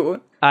 2.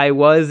 I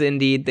was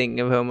indeed thinking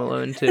of Home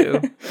Alone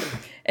 2.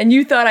 And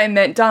you thought I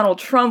meant Donald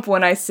Trump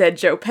when I said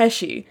Joe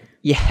Pesci.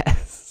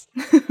 Yes.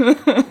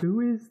 Who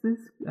is this?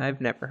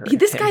 I've never heard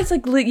this of him. Guy's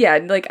like, yeah,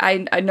 like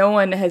I no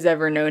one has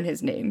ever known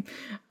his name.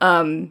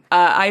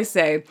 I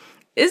say,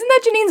 isn't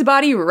that Janine's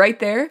body right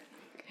there?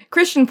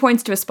 Christian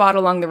points to a spot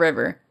along the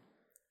river.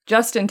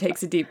 Justin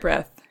takes a deep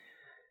breath.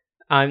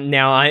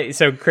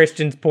 So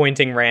Christian's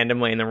pointing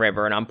randomly in the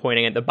river, and I'm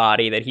pointing at the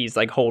body that he's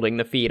like holding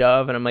the feet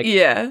of, and I'm like,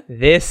 yeah,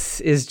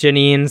 this is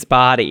Janine's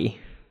body.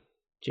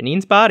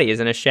 Janine's body is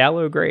in a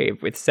shallow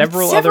grave with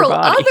several other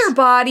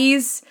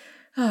bodies.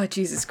 Oh,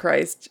 Jesus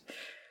Christ.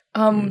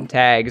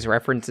 Tags,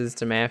 references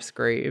to mass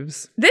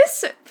graves.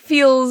 This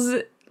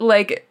feels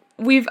like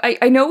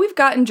I know we've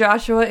gotten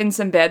Joshua in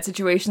some bad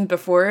situations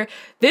before.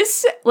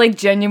 This, like,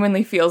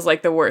 genuinely feels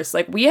like the worst.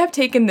 Like, we have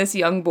taken this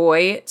young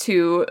boy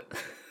to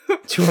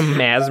a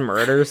mass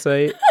murder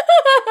site.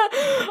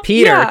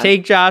 Peter,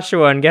 take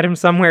Joshua and get him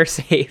somewhere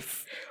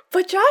safe.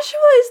 But Joshua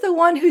is the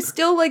one who's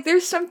still, like,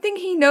 there's something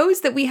he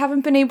knows that we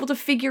haven't been able to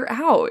figure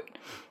out.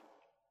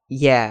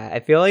 Yeah, I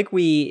feel like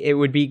it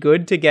would be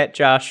good to get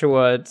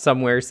Joshua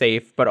somewhere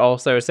safe, but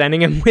also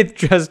sending him with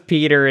just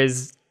Peter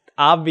is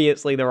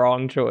obviously the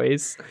wrong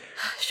choice.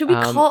 Should we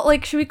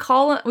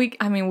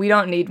I mean, we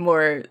don't need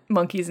more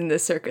monkeys in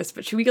this circus,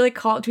 but should we do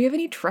we have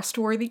any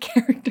trustworthy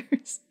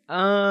characters?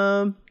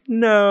 No,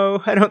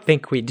 I don't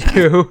think we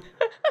do.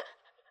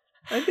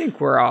 I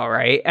think we're all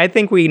right. I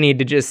think we need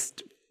to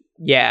just,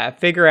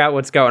 figure out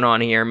what's going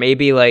on here.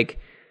 Maybe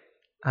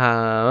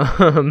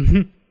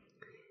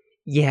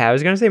Yeah, I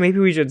was going to say maybe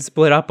we should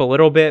split up a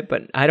little bit,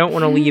 but I don't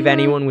want to leave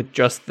anyone with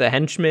just the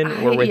henchman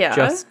or with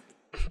just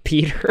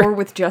Peter. Or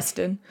with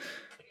Justin.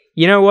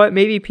 You know what?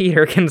 Maybe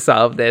Peter can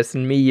solve this,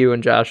 and me, you,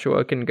 and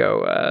Joshua can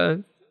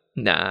go,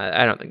 nah,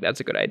 I don't think that's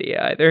a good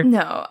idea either.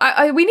 No,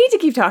 we need to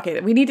keep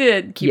talking. We need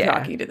to keep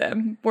talking to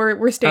them.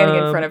 We're standing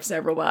in front of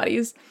several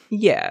bodies.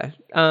 Yeah.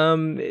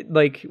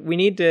 Like, we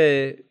need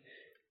to...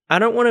 I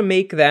don't want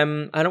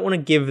to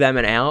give them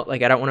an out.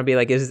 Like, I don't want to be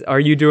like, are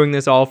you doing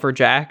this all for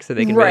Jack? So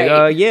they can be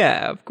like,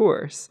 yeah, of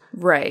course.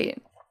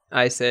 Right.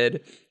 I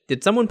said,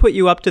 did someone put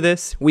you up to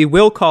this? We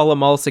will call a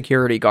mall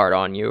security guard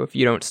on you if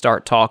you don't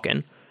start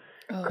talking.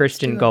 Oh,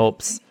 Christian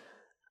gulps.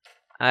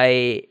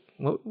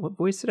 What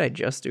voice did I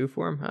just do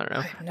for him? I don't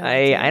know.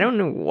 I don't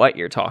know what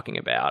you're talking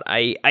about.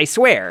 I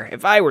swear,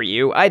 if I were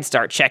you, I'd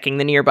start checking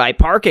the nearby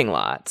parking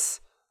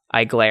lots.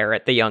 I glare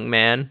at the young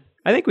man.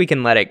 I think we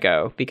can let it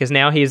go because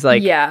now he's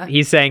like,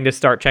 he's saying to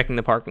start checking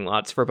the parking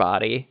lots for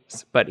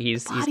bodies, but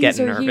he's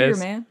getting nervous. Here,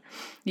 man.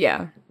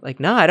 Yeah. Like,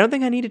 no, I don't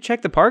think I need to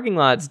check the parking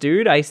lots,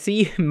 dude. I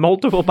see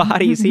multiple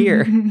bodies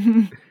here.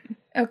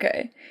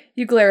 Okay.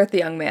 You glare at the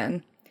young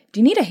man.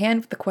 Do you need a hand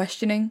with the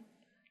questioning?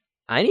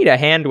 I need a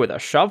hand with a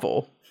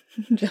shovel.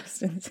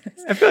 Justin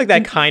says. I feel like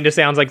that kind of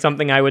sounds like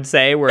something I would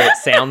say where it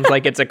sounds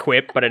like it's a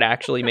quip, but it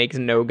actually makes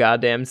no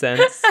goddamn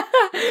sense.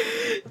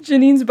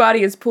 Janine's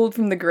body is pulled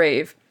from the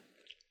grave.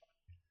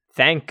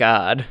 Thank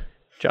God,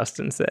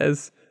 Justin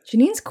says.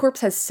 Janine's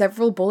corpse has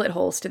several bullet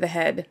holes to the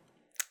head.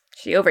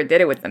 She overdid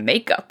it with the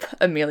makeup,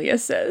 Amelia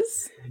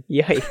says.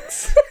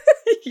 Yikes.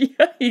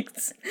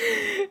 Yikes.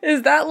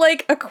 Is that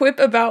like a quip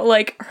about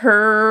like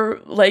her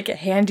like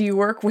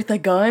handiwork with a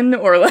gun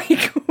or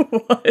like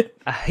what?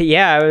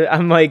 Yeah,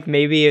 I'm like,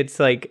 maybe it's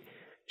like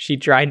she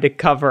tried to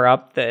cover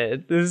up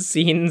the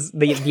scenes,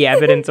 the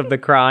evidence of the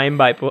crime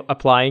by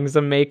applying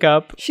some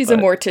makeup. She's a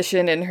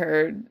mortician in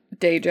her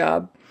day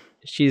job.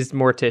 She's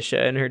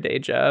Morticia in her day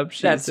job.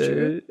 She's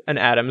an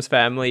Addams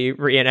Family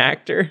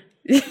reenactor.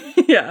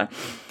 Yeah.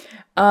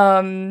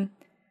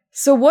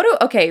 So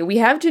we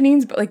have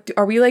Janine's, like,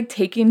 are we like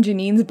taking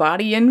Janine's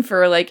body in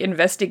for like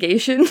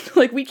investigation?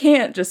 Like, we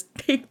can't just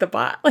take the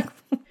body. Like,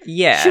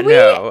 yeah,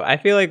 no, I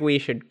feel like we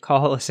should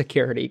call a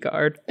security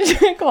guard.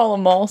 Call a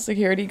mall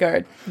security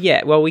guard.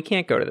 Yeah, well, we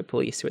can't go to the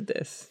police with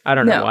this. I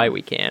don't know why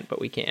we can't, but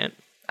we can't.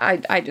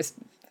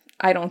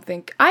 I don't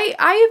think...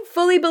 I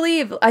fully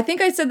believe... I think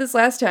I said this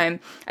last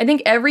time. I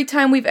think every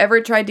time we've ever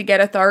tried to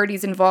get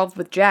authorities involved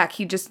with Jack,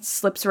 he just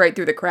slips right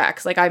through the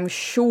cracks. Like, I'm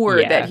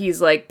sure that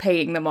he's, like,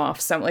 paying them off.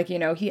 Some, like, you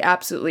know, he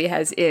absolutely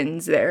has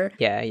ins there.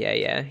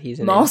 Yeah. He's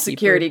an mall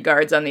security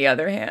guards, on the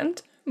other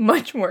hand,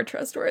 much more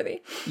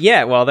trustworthy.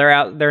 Yeah, well,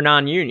 they're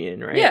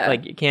non-union, right? Yeah.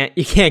 Like, you can't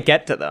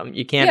get to them.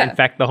 You can't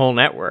infect the whole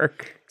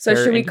network. So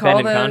should we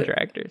call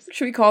contractors?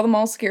 Should we call the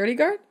mall security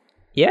guard?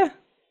 Yeah.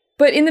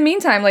 But in the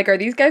meantime, like, are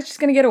these guys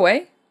just gonna get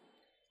away?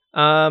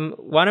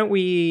 Why don't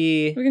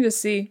we... We can just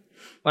see.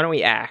 Why don't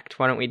we act?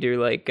 Why don't we do,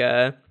 like,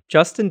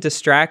 Justin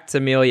distracts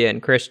Amelia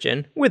and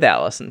Christian, with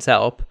Allison's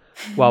help,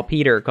 while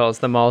Peter calls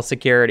the mall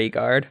security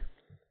guard.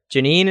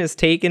 Janine is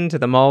taken to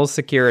the mall's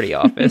security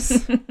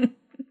office.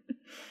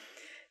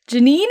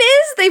 Janine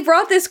is? They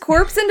brought this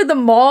corpse into the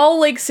mall,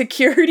 like,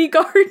 security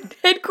guard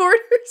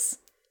headquarters?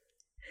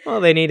 Well,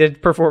 they need to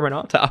perform an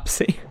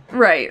autopsy.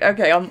 Right,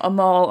 okay, a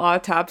mall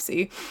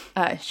autopsy.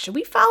 Should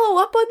we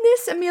follow up on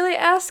this? Amelia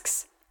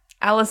asks.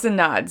 Allison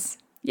nods.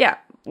 Yeah,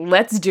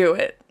 let's do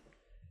it.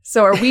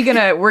 So are we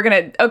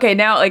okay,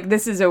 now, like,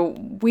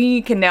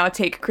 we can now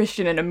take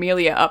Christian and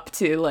Amelia up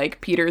to,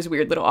 like, Peter's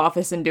weird little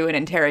office and do an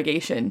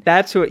interrogation.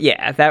 That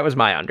was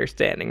my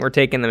understanding. We're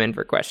taking them in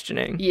for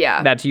questioning.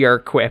 Yeah. That's your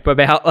quip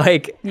about,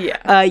 like,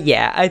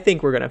 I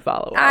think we're gonna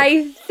follow up.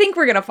 I think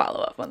we're gonna follow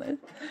up on this.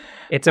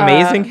 It's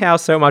amazing how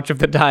so much of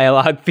the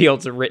dialogue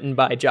feels written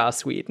by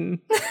Joss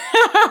Whedon.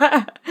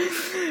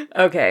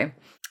 Okay.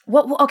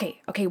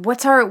 Okay.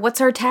 What's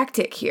our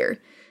tactic here?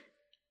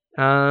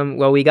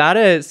 Well, we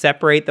gotta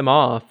separate them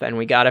off, and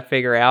we gotta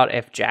figure out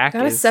if Jack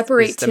is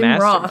separate the Tim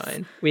mastermind.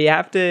 Roth. We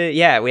have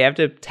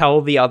to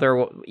tell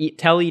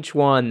tell each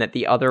one that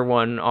the other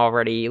one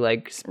already,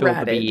 like,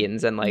 spilled the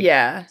beans and, like,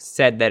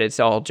 said that it's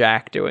all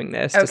Jack doing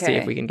this to see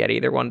if we can get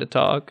either one to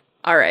talk.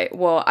 All right.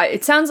 Well,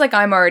 it sounds like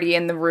I'm already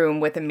in the room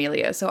with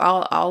Amelia, so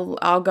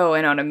I'll go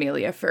in on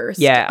Amelia first.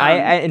 Yeah,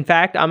 I in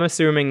fact, I'm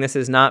assuming this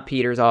is not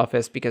Peter's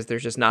office because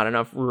there's just not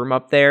enough room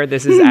up there.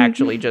 This is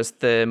actually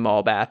just the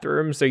mall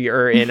bathroom. So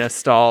you're in a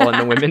stall in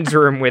the women's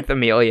room with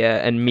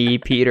Amelia, and me,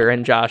 Peter,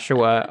 and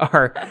Joshua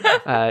are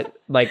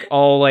like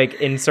all like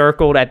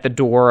encircled at the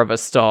door of a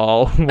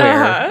stall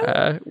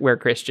where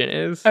Christian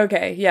is.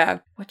 Okay. Yeah.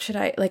 What should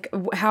I like?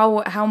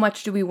 How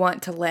much do we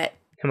want to let?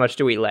 How much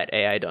do we let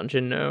AI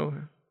Dungeon know?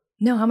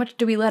 No, how much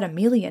do we let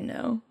Amelia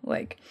know?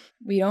 Like,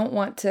 we don't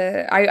want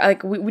to...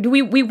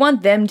 We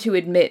want them to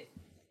admit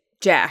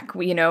Jack,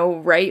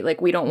 right?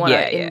 Like, we don't want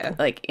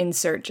to,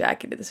 insert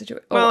Jack into the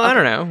situation. Well, I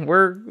don't know.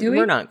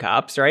 We're not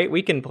cops, right?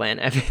 We can plan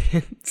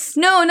evidence.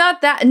 No,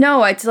 not that.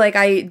 No, it's like,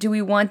 do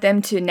we want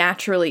them to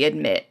naturally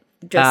admit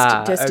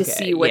just to okay,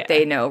 see what yeah.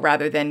 they know,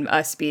 rather than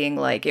us being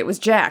like, it was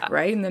Jack,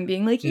 right? And then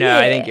being like, No, yeah.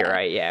 I think you're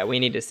right. Yeah, we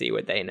need to see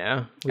what they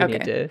know. We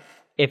need to.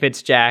 If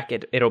it's Jack,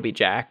 it'll be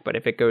Jack. But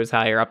if it goes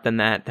higher up than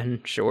that,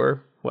 then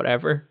sure,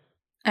 whatever.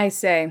 I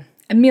say,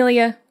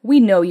 Amelia, we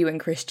know you and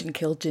Christian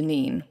killed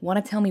Janine.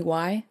 Want to tell me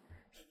why?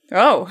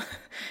 Oh,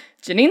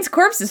 Janine's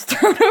corpse is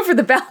thrown over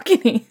the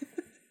balcony.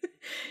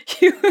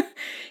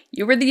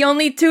 You were the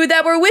only two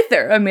that were with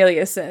her,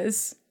 Amelia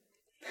says.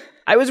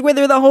 I was with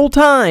her the whole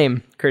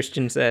time,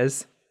 Christian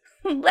says.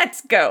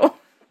 Let's go.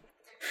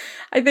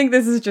 I think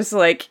this is just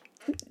like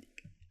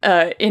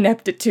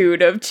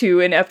ineptitude of two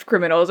inept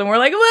criminals, and we're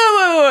like,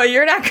 whoa,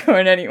 you're not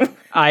going anywhere.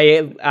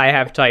 I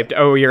have typed,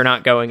 oh, you're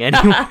not going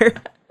anywhere.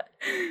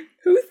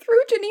 Who threw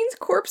Janine's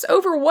corpse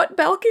over what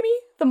balcony?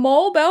 The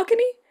mall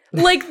balcony?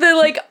 Like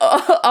the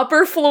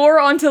upper floor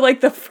onto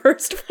like the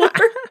first floor?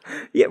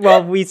 Yeah,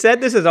 well, we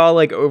said this is all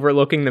like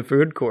overlooking the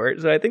food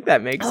court, so I think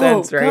that makes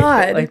sense, right?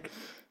 God.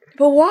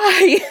 But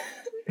why?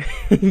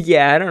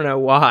 Yeah, I don't know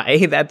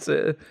why.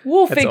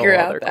 We'll figure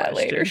out that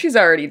later. She's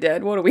already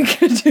dead. What are we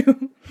gonna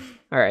do?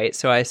 All right,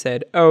 so I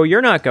said, oh,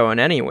 you're not going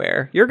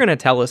anywhere. You're gonna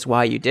tell us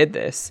why you did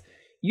this.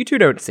 You two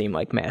don't seem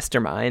like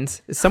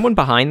masterminds. Is someone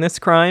behind this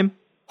crime?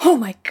 Oh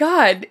my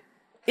God.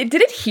 Did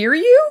it hear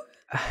you?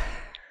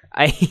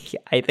 I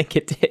think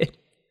it did.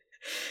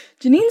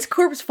 Janine's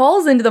corpse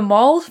falls into the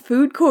mall's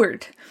food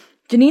court.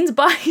 Janine's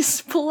body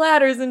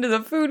splatters into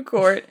the food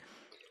court.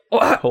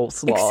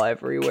 Coleslaw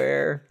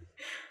everywhere.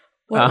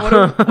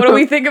 What do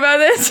we think about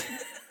this?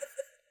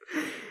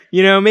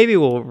 Maybe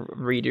we'll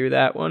redo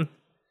that one.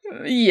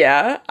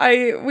 Yeah,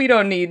 we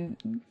don't need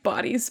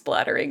bodies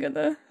splattering and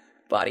the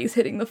bodies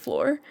hitting the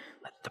floor.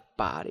 Let the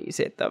bodies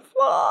hit the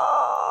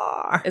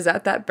floor. Is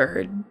that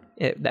bird?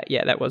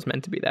 That was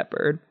meant to be that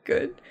bird.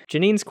 Good.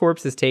 Janine's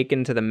corpse is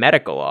taken to the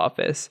medical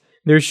office.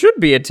 There should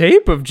be a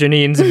tape of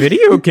Janine's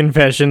video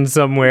confession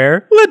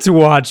somewhere. Let's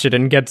watch it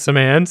and get some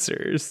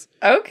answers.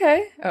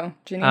 Okay. Oh,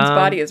 Janine's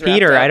body is wrapped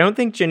Peter, up. I don't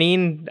think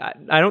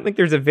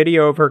there's a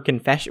video of her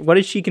confession. What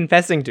is she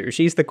confessing to?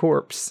 She's the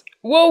corpse.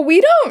 Well,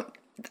 we don't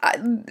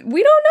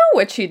know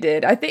what she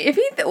did. I think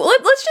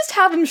let's just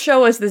have him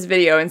show us this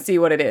video and see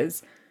what it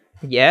is.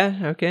 Yeah,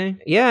 okay.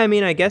 Yeah, I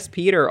mean, I guess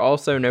Peter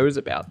also knows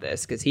about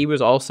this because he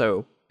was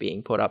also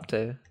being put up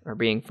to, or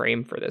being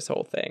framed for this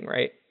whole thing,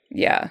 right?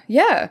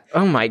 Yeah.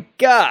 Oh my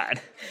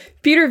God.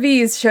 Peter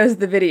V's shows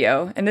the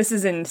video, and this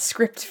is in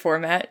script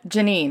format.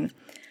 Janine,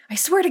 I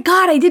swear to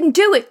God, I didn't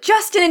do it.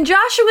 Justin and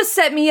Joshua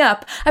set me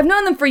up. I've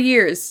known them for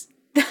years.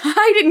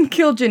 I didn't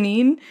kill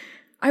Janine.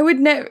 I would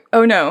never.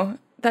 Oh no,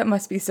 that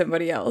must be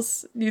somebody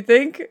else. You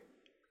think?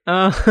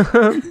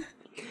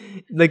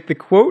 Like the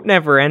quote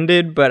never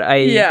ended, but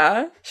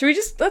Yeah. Should we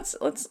just let's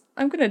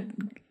I'm gonna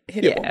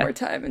hit it one more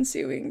time and see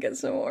if we can get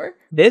some more.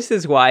 This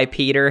is why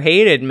Peter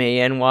hated me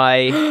and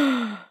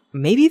why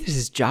maybe this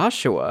is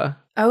Joshua.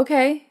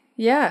 Okay.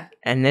 Yeah.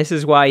 And this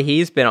is why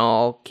he's been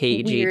all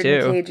cagey Weird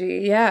too. And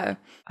cagey, yeah.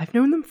 I've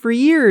known them for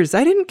years.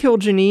 I didn't kill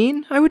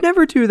Janine. I would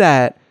never do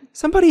that.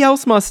 Somebody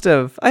else must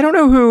have. I don't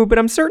know who, but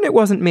I'm certain it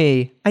wasn't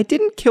me. I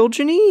didn't kill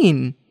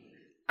Janine.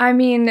 I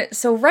mean,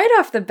 so right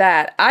off the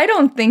bat, I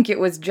don't think it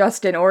was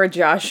Justin or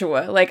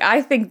Joshua. Like,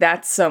 I think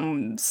that's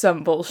some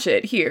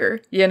bullshit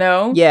here, you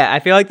know? Yeah, I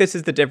feel like this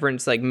is the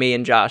difference, like, me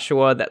and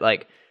Joshua, that,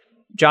 like,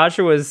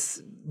 Joshua's,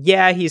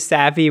 yeah, he's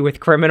savvy with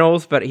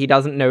criminals, but he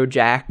doesn't know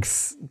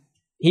Jack's.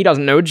 He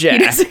doesn't know Jack.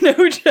 He doesn't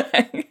know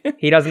Jack.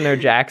 He doesn't know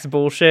Jack's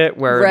bullshit,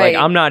 where, like,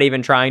 I'm not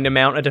even trying to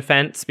mount a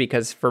defense,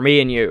 because for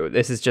me and you,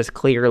 this is just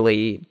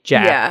clearly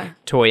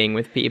Jack toying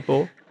with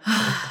people.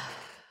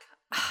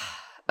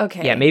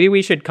 Okay. Yeah, maybe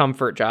we should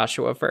comfort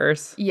Joshua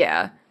first.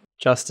 Yeah.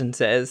 Justin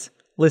says,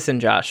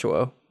 listen,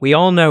 Joshua, we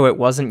all know it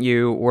wasn't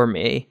you or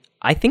me.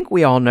 I think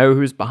we all know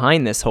who's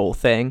behind this whole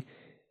thing.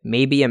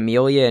 Maybe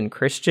Amelia and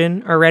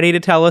Christian are ready to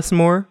tell us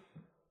more?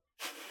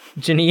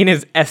 Janine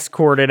is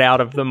escorted out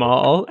of the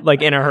mall,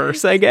 like in a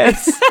hearse, I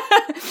guess.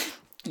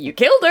 You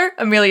killed her,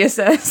 Amelia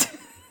says.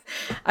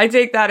 I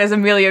take that as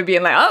Amelia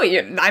being like, oh,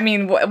 I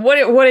mean,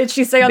 what did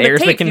she say on the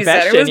tape? You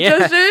said it was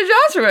just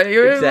Joshua. What are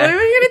you going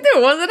to do?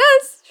 It wasn't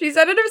us. She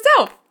said it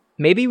herself.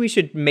 Maybe we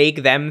should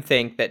make them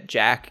think that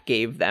Jack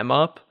gave them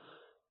up.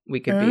 We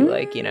could be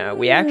like,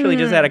 we actually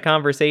just had a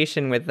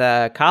conversation with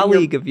a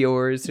colleague of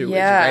yours who was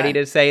ready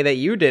to say that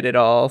you did it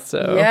all.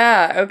 So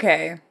yeah,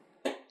 okay.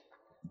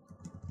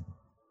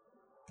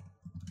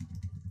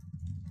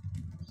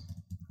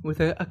 With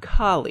a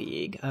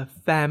colleague, a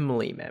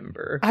family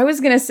member. I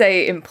was going to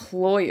say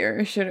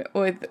employer.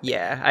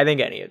 Yeah, I think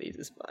any of these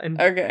is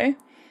fine. Okay.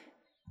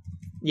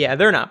 Yeah,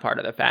 they're not part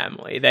of the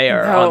family. They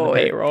are on the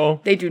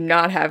payroll. They do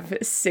not have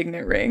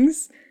signet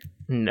rings.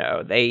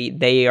 No,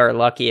 they are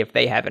lucky if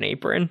they have an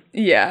apron.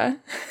 Yeah.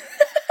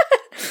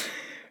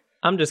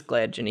 I'm just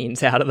glad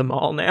Janine's out of the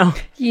mall now.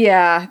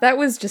 Yeah, that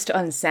was just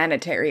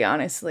unsanitary,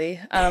 honestly.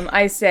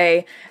 I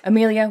say,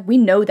 Amelia, we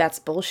know that's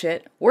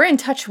bullshit. We're in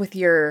touch with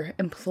your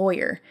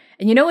employer.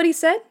 And you know what he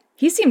said?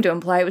 He seemed to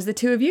imply it was the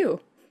two of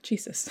you.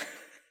 Jesus.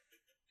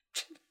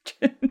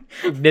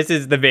 This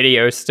is the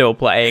video still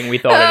playing. We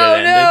thought it had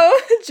ended.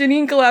 Oh no!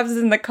 Janine collapses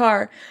in the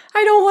car.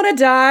 I don't want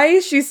to die,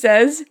 she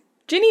says.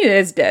 Janine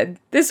is dead.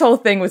 This whole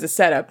thing was a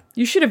setup.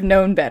 You should have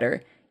known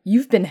better.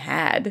 You've been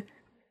had.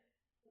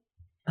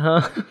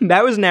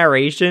 That was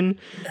narration,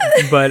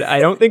 but I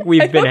don't think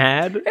we've been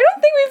had. I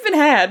don't think we've been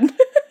had.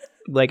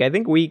 Like, I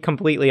think we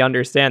completely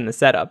understand the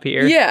setup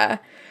here. Yeah.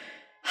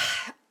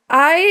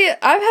 I've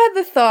had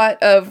the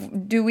thought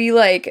of, do we,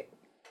 like,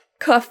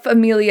 cuff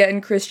Amelia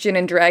and Christian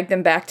and drag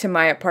them back to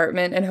my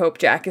apartment and hope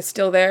Jack is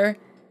still there?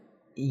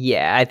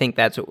 Yeah, I think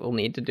that's what we'll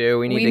need to do.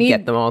 We need to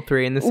get them all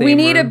three in the same room. We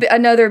need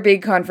another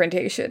big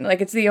confrontation. Like,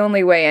 it's the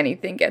only way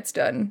anything gets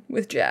done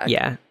with Jack.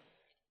 Yeah.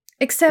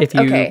 Except,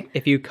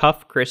 if you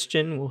cuff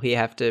Christian, will he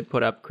have to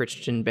put up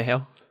Christian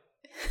bail?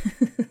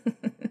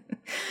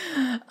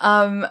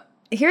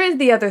 Here is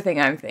the other thing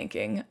I'm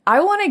thinking.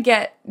 I want to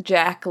get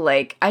Jack,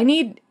 like, we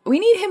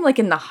need him, like,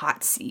 in the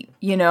hot seat,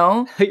 you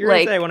know? You're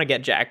like, gonna say I want to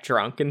get Jack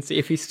drunk and see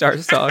if he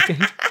starts talking.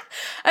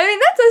 I mean,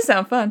 that does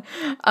sound fun.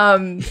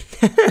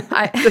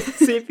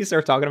 See if he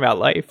starts talking about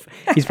life.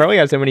 He's probably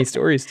got so many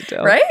stories to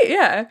tell. Right?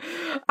 Yeah.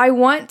 I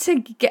want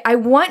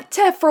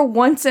to, for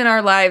once in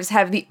our lives,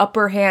 have the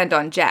upper hand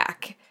on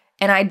Jack.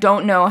 And I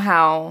don't know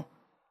how,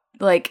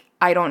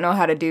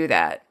 to do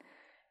that.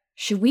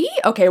 Should we?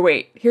 Okay,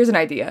 wait. Here's an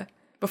idea.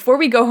 Before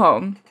we go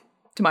home,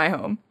 to my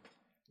home.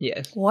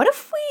 Yes. What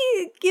if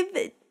we give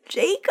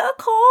Jake a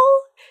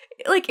call?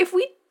 Like, did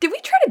we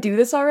try to do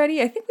this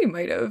already? I think we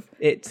might have.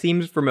 It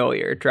seems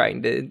familiar,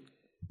 trying to,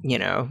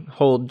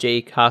 hold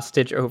Jake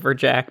hostage over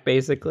Jack,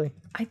 basically.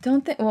 I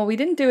don't think, well, we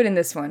didn't do it in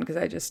this one, because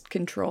I just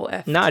control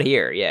F. Not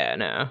here, yeah,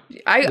 no.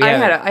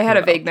 I had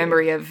a vague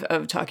memory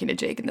of talking to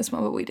Jake in this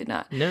one, but we did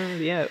not. No,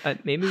 yeah,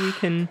 maybe we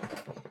can.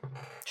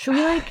 Should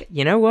we, like.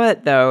 You know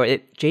what, though?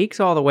 Jake's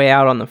all the way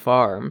out on the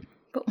farm.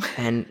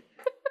 And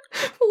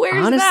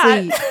where's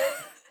honestly, that?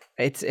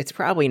 it's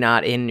probably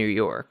not in New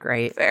York,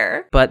 right?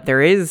 Fair. But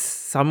there is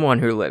someone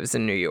who lives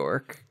in New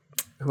York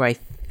who I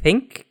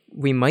think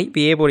we might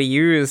be able to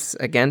use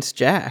against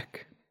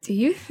Jack. Do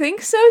you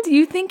think so? Do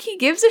you think he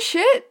gives a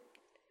shit?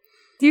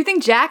 Do you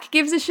think Jack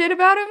gives a shit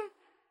about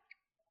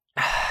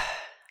him?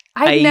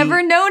 I've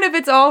never known if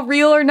it's all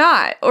real or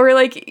not. Or,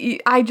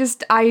 like, I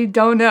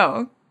don't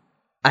know.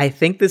 I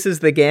think this is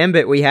the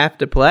gambit we have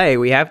to play.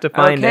 We have to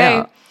find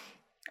out.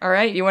 All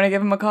right, you want to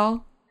give him a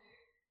call?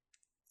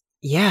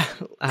 Yeah,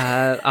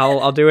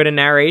 I'll do it in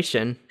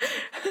narration.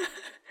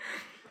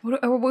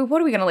 What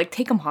are we gonna, like,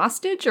 take him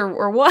hostage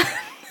or what?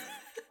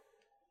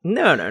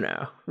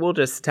 No. We'll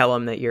just tell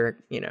him that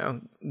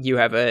you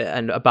have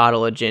a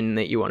bottle of gin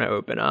that you want to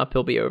open up.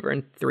 He'll be over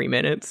in 3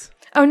 minutes.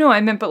 Oh no,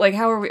 I meant, but like,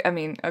 how are we? I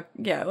mean,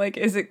 yeah, like,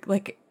 is it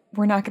like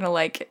we're not gonna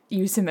like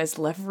use him as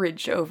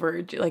leverage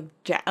over like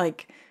Jack?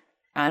 Like,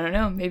 I don't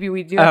know. Maybe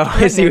we do. Oh,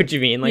 I see what you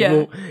mean.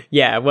 Like,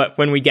 yeah. What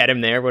when we get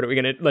him there? What are we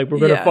gonna like? We're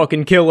gonna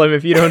fucking kill him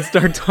if you don't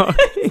start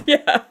talking.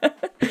 Yeah.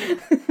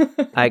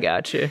 I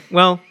got you.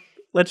 Well,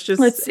 let's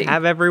see.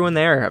 Have everyone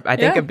there. I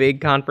think a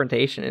big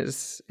confrontation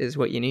is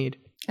what you need.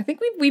 I think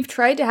we've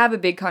tried to have a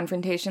big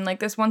confrontation like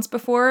this once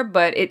before,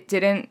 but it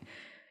didn't.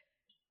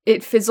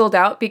 It fizzled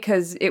out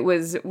because it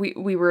was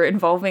we were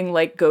involving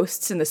like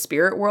ghosts in the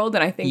spirit world,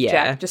 and I think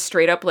Jack just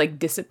straight up like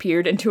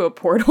disappeared into a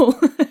portal.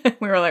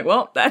 We were like,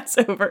 well, that's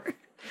over.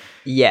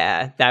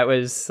 Yeah, that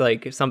was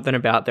like something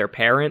about their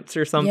parents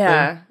or something.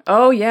 Yeah.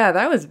 Oh yeah,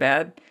 that was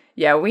bad.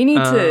 Yeah, we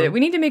need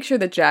to make sure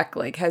that Jack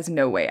like has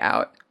no way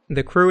out.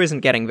 The crew isn't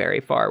getting very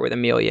far with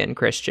Amelia and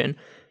Christian,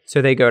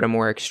 so they go to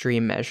more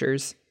extreme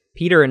measures.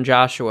 Peter and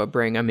Joshua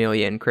bring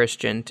Amelia and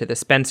Christian to the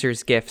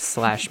Spencer's Gifts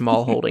 /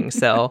 mall holding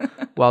cell,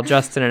 while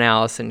Justin and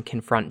Allison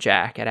confront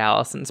Jack at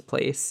Allison's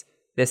place,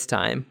 this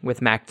time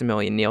with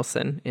Maximilian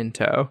Nielsen in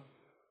tow.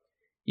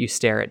 You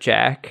stare at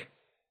Jack.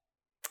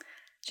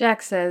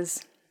 Jack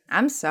says,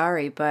 "I'm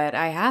sorry, but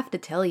I have to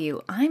tell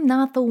you, I'm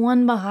not the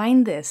one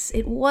behind this.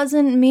 It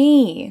wasn't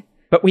me."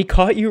 But we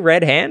caught you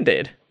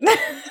red-handed.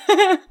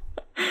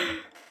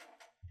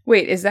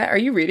 Wait, are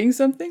you reading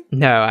something?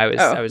 No, I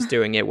was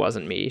doing It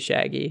Wasn't Me,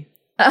 Shaggy.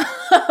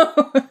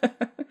 Oh.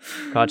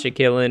 Caught you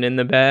killing in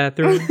the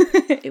bathroom.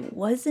 It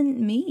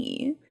wasn't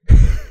me.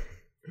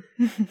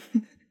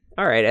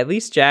 All right, at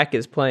least Jack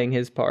is playing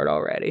his part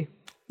already.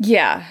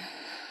 Yeah.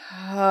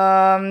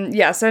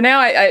 So now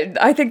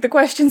I think the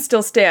question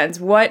still stands.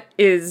 What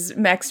is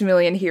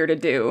Maximilian here to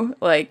do?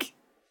 Like,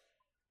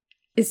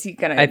 is he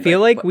gonna... I feel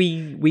like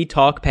we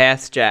talk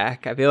past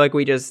Jack. I feel like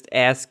we just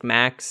ask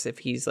Max if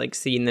he's like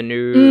seen the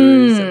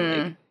news.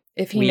 And, like,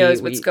 if he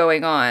knows what's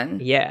going on.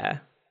 Yeah.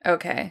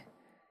 Okay.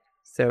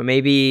 So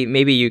maybe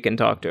you can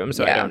talk to him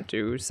so I don't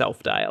do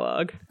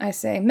self-dialogue. I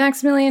say,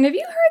 Maximilian, have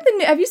you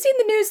seen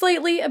the news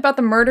lately about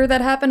the murder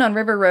that happened on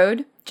River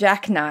Road?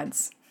 Jack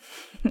nods.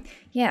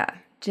 Yeah,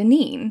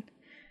 Janine.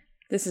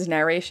 This is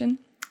narration.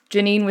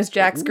 Janine was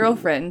Jack's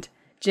girlfriend.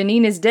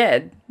 Janine is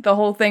dead. The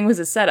whole thing was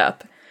a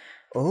setup.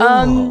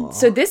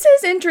 So this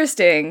is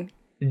interesting.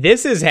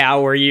 This is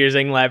how we're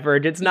using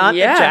leverage. It's not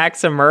that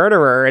Jack's a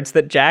murderer. It's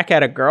that Jack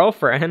had a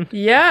girlfriend.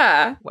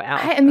 Yeah. Wow.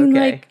 I mean,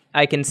 like,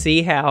 I can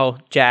see how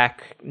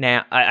Jack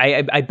now.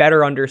 I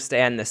better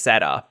understand the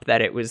setup,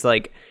 that it was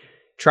like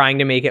trying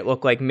to make it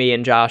look like me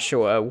and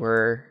Joshua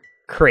were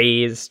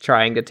crazed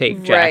trying to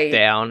take Jack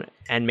down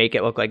and make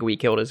it look like we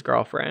killed his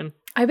girlfriend.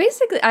 I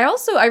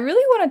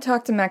really want to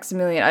talk to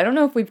Maximilian. I don't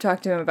know if we've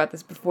talked to him about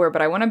this before,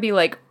 but I want to be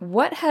like,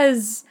 what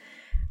has,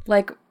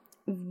 like,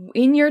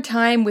 in your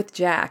time with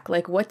Jack,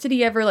 like, what did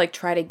he ever, like,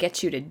 try to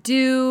get you to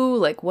do?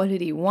 Like, what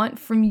did he want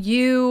from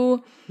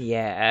you?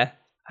 Yeah.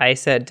 I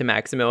said to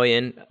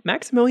Maximilian,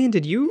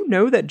 did you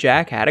know that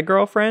Jack had a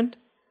girlfriend?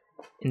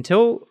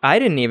 I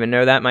didn't even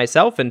know that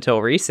myself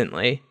until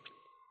recently.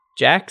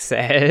 Jack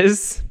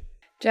says...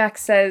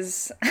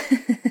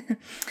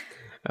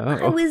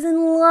 I was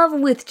in love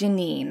with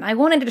Janine. I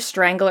wanted to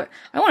strangle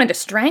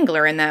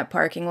her in that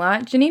parking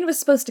lot. Janine was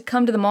supposed to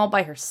come to the mall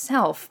by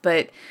herself,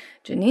 but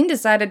Janine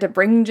decided to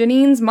bring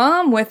Janine's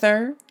mom with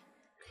her.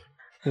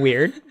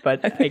 Weird,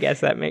 but I guess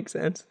that makes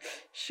sense.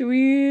 Should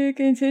we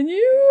continue?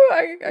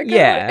 I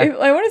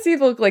want to see if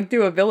he'll, like,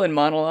 do a villain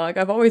monologue.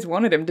 I've always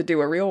wanted him to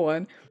do a real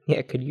one.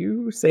 Yeah, could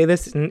you say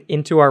this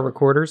into our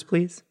recorders,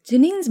 please?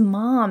 Janine's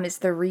mom is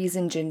the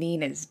reason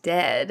Janine is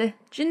dead.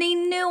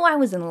 Janine knew I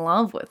was in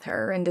love with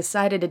her and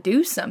decided to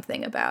do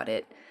something about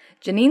it.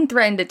 Janine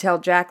threatened to tell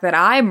Jack that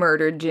I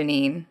murdered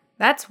Janine.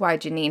 That's why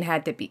Janine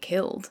had to be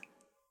killed.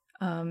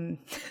 I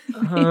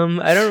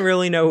don't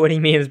really know what he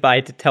means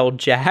by to tell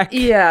Jack.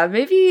 Yeah,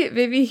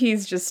 maybe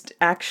he's just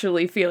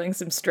actually feeling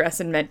some stress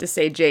and meant to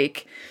say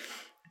Jake.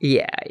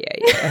 Yeah.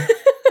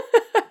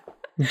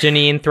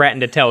 Janine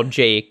threatened to tell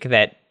Jake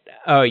that,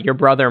 oh, your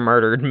brother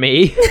murdered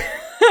me.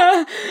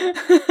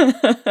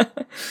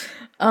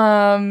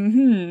 I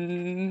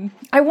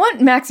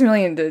want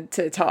Maximilian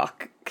to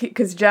talk,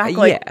 because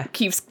Jack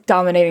keeps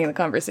dominating the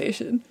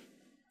conversation.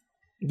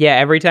 Yeah,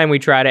 every time we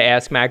try to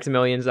ask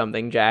Maximilian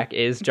something, Jack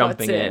is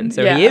jumping in.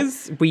 So he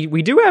is,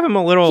 we do have him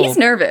a little... He's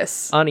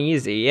nervous.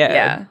 Uneasy,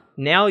 yeah.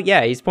 Now,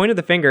 he's pointed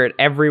the finger at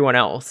everyone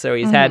else. So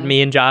he's had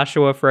me and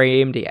Joshua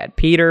framed, he had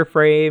Peter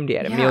framed, he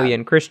had Amelia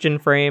and Christian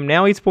framed.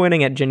 Now he's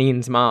pointing at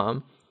Janine's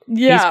mom.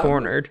 Yeah. He's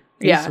cornered.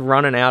 He's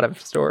running out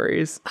of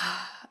stories.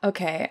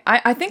 Okay,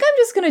 I think I'm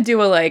just gonna do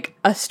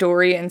a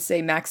story and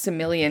say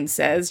Maximilian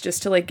says,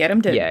 just to, like, get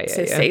him to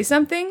say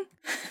something.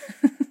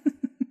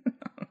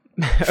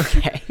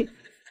 Okay.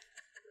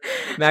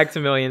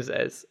 Maximilian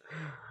says,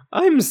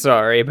 I'm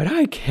sorry, but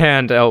I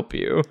can't help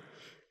you.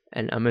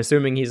 And I'm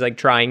assuming he's, like,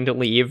 trying to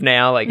leave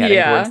now, like,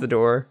 heading towards the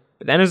door.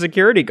 But then a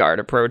security guard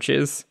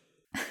approaches.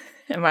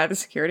 Am I the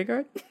security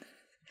guard?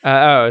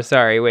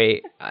 Sorry,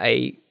 wait.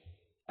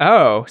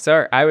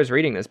 Sorry, I was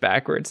reading this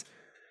backwards.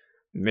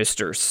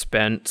 Mr.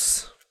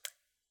 Spence.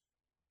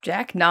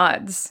 Jack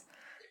nods.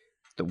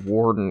 The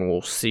warden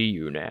will see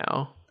you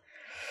now.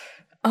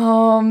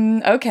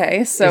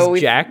 Okay, so...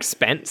 Is Jack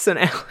Spence an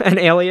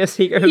alias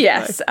he goes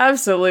Yes, by?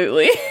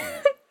 Absolutely.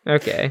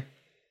 Okay.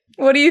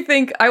 What do you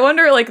think? I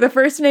wonder, like, the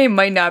first name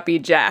might not be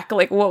Jack.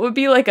 Like, what would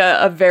be, like,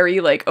 a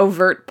very, like,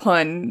 overt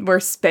pun where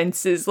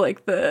Spence is,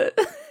 like, the...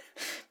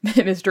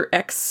 Mr.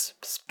 X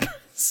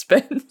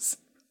Spence.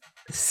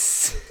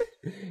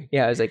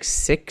 Yeah, I was like,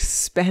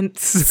 Sixpence.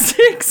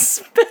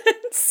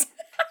 Sixpence.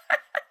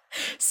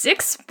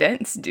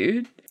 Sixpence,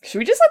 dude. Should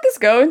we just let this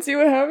go and see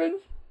what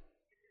happens?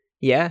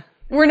 Yeah.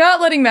 We're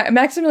not letting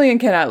Maximilian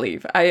cannot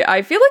leave.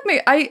 I feel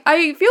like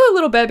I feel a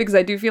little bad because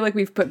I do feel like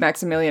we've put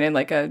Maximilian in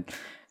like a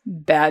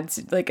bad,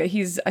 like I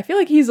feel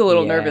like he's a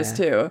little nervous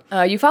too.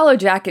 You follow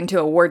Jack into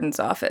a warden's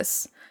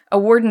office. A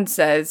warden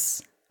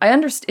says, I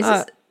understand.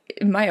 Is this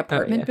in my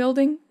apartment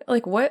building?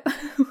 Like what?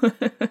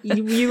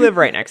 you live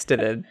right next to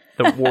the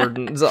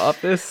warden's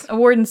office. A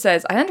warden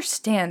says, I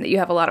understand that you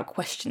have a lot of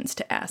questions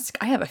to ask.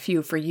 I have a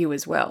few for you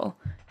as well.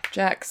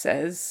 Jack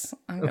says,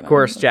 of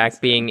course, Jack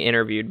being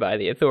interviewed by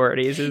the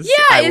authorities is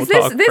this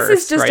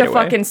is just a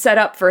fucking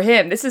setup for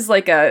him. This is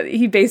like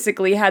he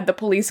basically had the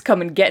police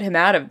come and get him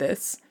out of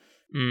this.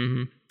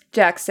 Mm-hmm.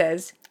 Jack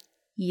says,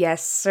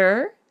 yes,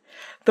 sir.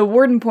 The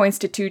warden points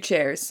to 2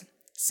 chairs.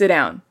 Sit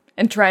down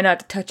and try not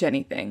to touch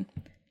anything.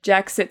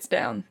 Jack sits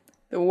down.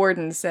 The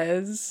warden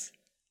says,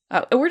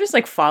 we're just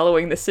like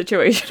following the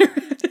situation.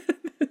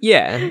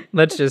 Yeah,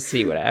 let's just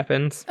see what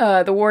happens.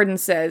 The warden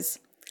says,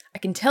 I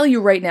can tell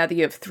you right now that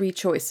you have 3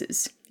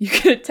 choices. You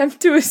can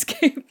attempt to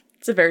escape.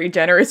 It's a very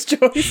generous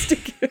choice to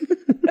give.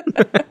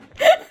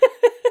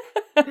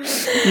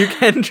 You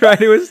can try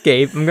to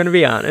escape. I'm going to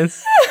be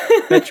honest.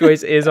 That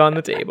choice is on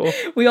the table.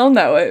 We all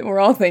know it. We're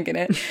all thinking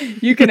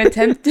it. You can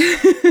attempt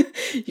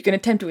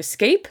to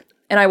escape,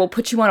 and I will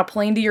put you on a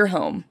plane to your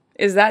home.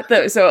 Is that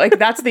that's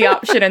the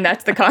option and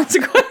that's the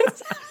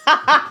consequence?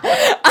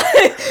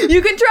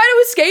 You can try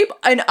to escape,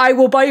 and I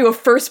will buy you a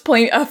first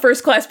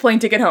class plane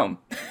ticket home.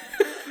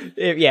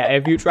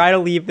 If you try to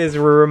leave this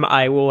room,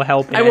 I will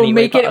help. I will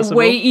make it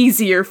way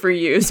easier for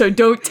you. So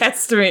don't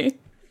test me.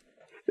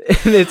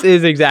 This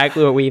is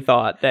exactly what we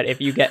thought, that if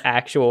you get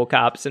actual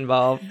cops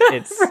involved,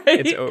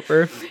 it's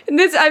over. And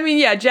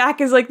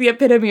Jack is like the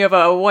epitome of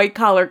a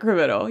white-collar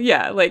criminal.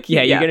 Yeah, like...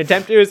 Yeah, you can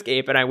attempt to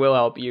escape, and I will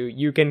help you.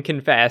 You can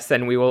confess,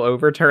 and we will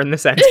overturn the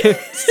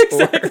sentence.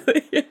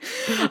 Exactly.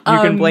 You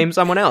can blame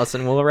someone else,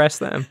 and we'll arrest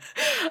them.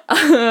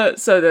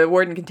 So the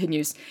warden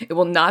continues, it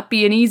will not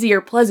be an easy or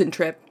pleasant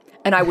trip,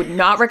 and I would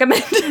not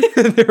recommend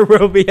it. There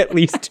will be at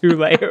least 2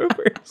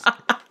 layovers.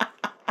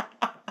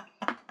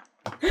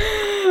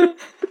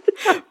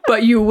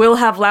 But you will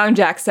have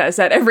lounge access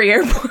at every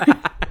airport.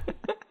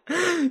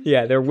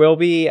 Yeah, there will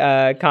be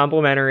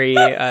complimentary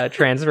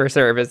transfer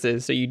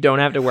services, so you don't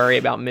have to worry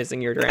about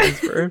missing your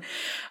transfer.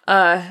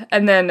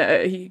 And then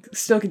he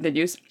still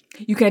continues,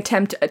 you can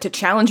attempt to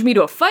challenge me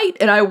to a fight,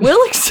 and I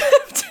will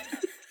accept.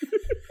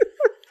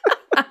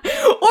 Or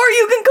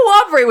you can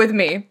cooperate with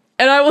me,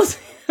 and I will...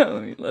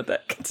 Let me let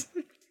that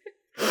continue.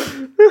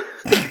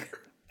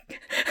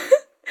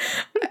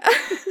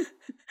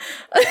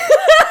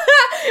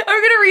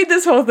 I'm gonna read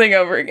this whole thing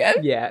over again.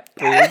 Yeah,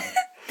 please.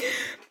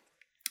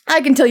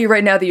 I can tell you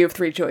right now that you have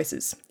 3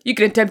 choices. You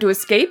can attempt to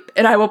escape,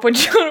 and I will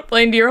put you on a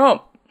plane to your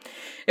home.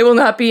 It will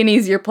not be an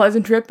easy or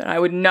pleasant trip, and I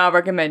would not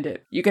recommend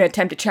it. You can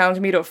attempt to challenge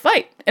me to a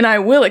fight, and I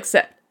will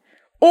accept.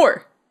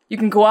 Or you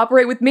can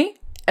cooperate with me,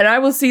 and I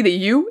will see that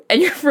you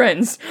and your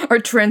friends are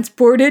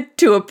transported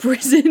to a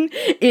prison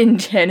in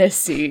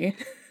Tennessee.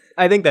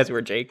 I think that's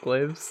where Jake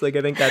lives. Like,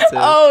 I think that's it.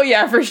 Oh,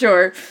 yeah, for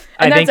sure.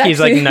 And I think he's,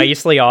 like,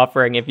 nicely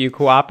offering, if you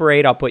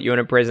cooperate, I'll put you in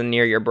a prison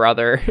near your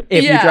brother.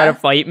 If you try to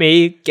fight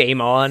me,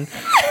 game on.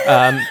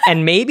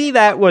 And maybe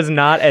that was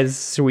not as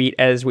sweet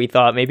as we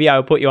thought. Maybe I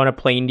will put you on a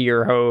plane to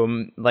your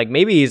home. Like,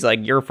 maybe he's like,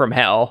 you're from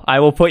hell. I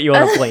will put you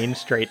on a plane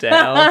straight to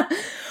hell.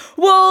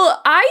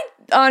 Well, I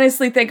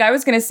honestly think I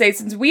was going to say,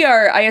 since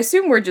I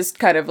assume we're just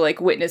kind of like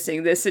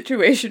witnessing this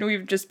situation,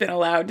 we've just been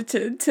allowed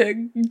to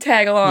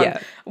tag along. Yeah.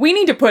 We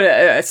need to put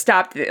a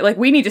stop to it. Like,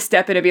 we need to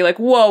step in and be like,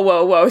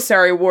 whoa,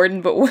 sorry,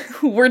 Warden, but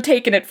we're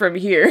taking it from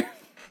here.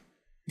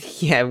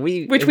 Yeah,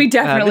 which we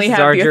definitely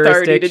have the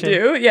authority to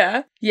do.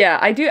 Yeah,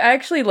 I do. I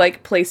actually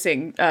like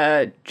placing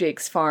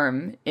Jake's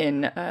farm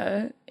in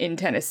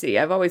Tennessee.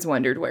 I've always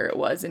wondered where it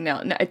was, and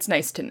now it's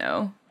nice to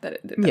know that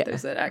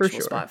there's an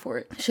actual spot for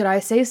it. Should I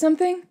say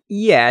something?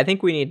 Yeah, I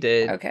think we need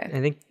to. Okay.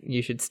 I think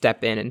you should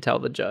step in and tell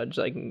the judge,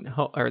 like,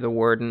 or the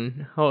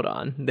warden, hold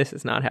on, this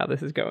is not how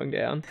this is going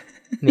down.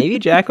 Maybe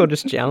Jack will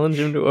just challenge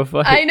him to a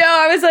fight. I know.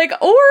 I was like,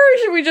 or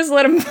should we just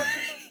let him?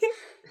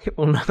 It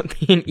will not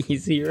be an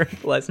easy or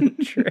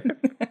pleasant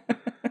trip.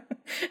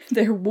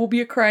 There will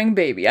be a crying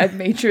baby. I've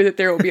made sure that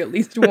there will be at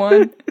least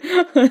one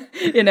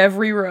in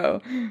every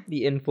row.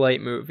 The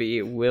in-flight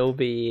movie will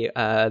be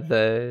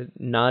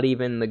not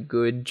even the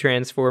good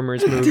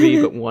Transformers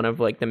movie, but one of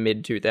like the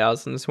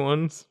mid-2000s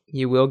ones.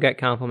 You will get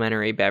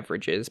complimentary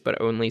beverages, but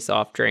only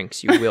soft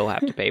drinks. You will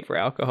have to pay for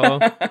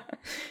alcohol.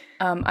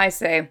 I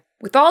say,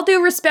 with all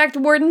due respect,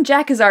 Warden,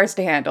 Jack is ours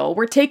to handle.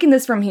 We're taking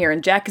this from here,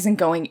 and Jack isn't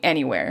going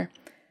anywhere.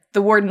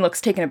 The warden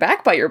looks taken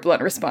aback by your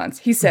blunt response.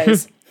 He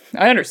says,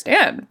 I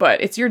understand, but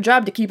it's your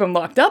job to keep him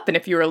locked up, and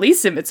if you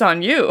release him, it's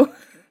on you.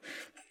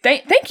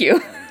 Thank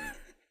you.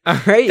 All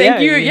right, Thank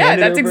you. Yeah,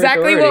 that's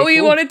exactly what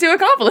we wanted to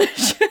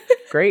accomplish.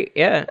 Great,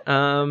 yeah.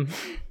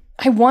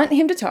 I want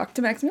him to talk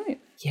to Maximilian.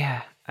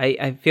 Yeah,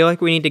 I feel like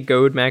we need to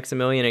goad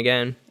Maximilian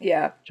again.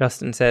 Yeah.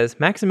 Justin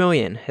says,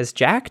 Maximilian, has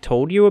Jack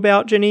told you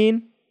about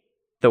Janine?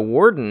 The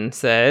warden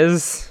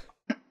says...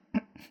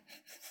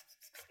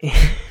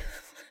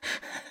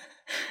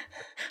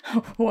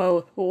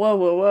 Whoa.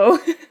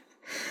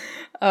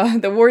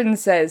 The warden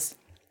says,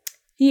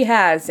 he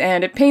has,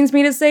 and it pains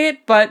me to say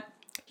it, but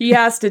he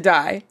has to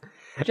die.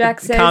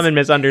 Jack says... Common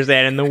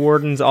misunderstanding. The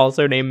warden's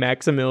also named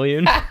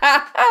Maximilian.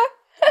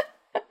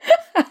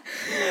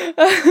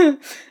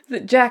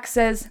 Jack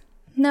says,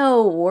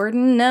 no,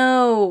 warden,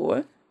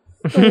 no.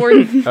 The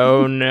warden...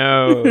 Oh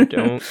no,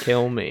 don't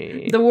kill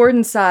me. The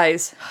warden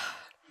sighs.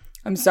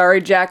 I'm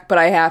sorry, Jack, but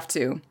I have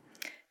to.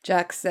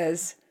 Jack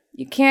says...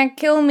 You can't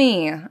kill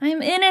me.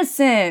 I'm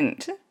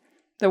innocent.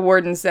 The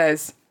warden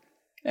says,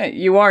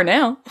 you are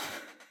now.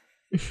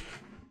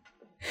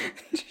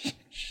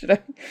 Should I?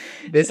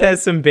 This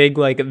has some big,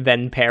 like,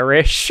 then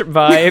perish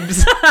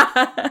vibes.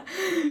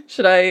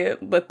 Should I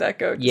let that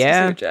go? Just to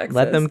see what Jack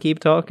let says? Them keep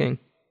talking.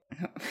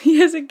 He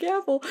has a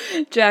gavel.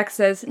 Jack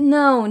says,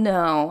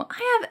 no.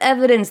 I have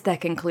evidence that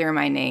can clear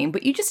my name,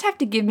 but you just have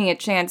to give me a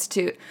chance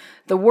to...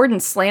 The warden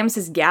slams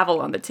his gavel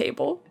on the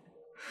table.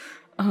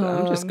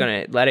 I'm just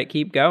going to let it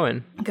keep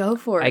going. Go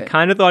for it. I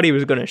kind of thought he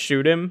was going to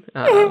shoot him.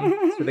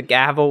 So the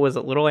gavel was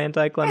a little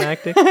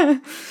anticlimactic. The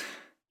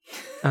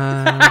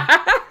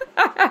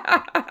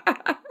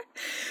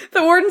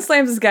warden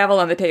slams his gavel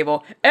on the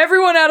table.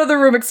 Everyone out of the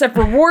room except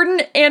for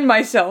Warden and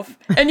myself.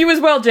 And you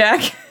as well,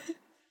 Jack.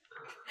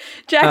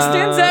 Jack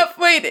stands up.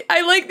 Wait,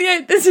 I like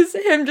this is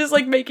him just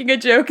like making a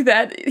joke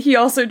that he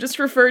also just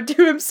referred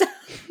to himself.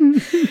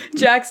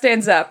 Jack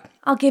stands up.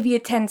 I'll give you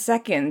 10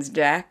 seconds,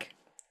 Jack.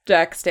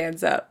 Jack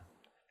stands up.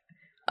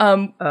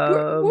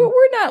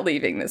 We're not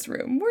leaving this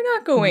room. We're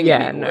not going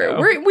anywhere.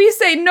 No. We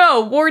say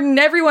no, Warden,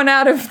 everyone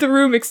out of the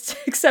room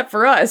except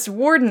for us.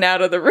 Warden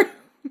out of the room.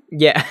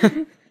 Yeah.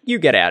 You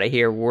get out of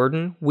here,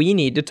 Warden. We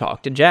need to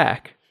talk to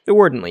Jack. The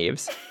Warden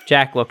leaves.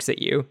 Jack looks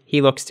at you.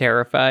 He looks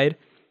terrified.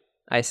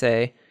 I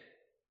say,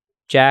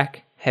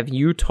 Jack, have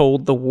you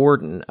told the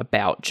Warden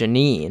about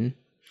Janine?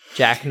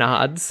 Jack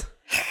nods.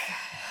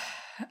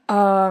 What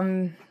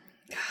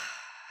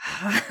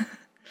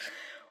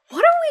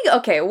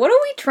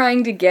are we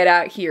trying to get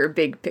at here,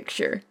 big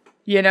picture?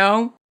 You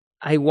know?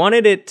 I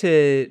wanted it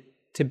to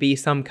be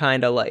some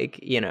kind of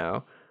like,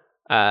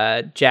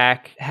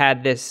 Jack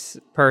had this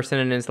person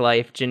in his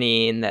life,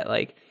 Janine, that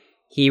like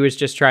he was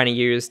just trying to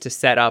use to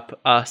set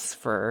up us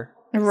for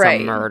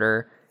some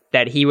murder.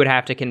 That he would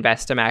have to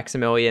confess to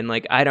Maximilian,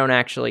 like, I don't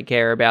actually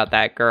care about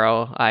that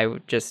girl. I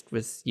just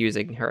was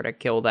using her to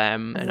kill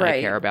them, and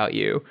I care about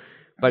you.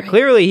 But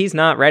clearly he's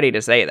not ready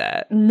to say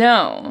that.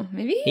 No.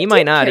 Maybe he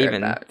might not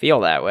even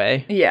feel that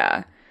way.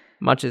 Yeah.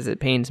 Much as it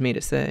pains me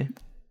to say.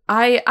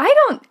 I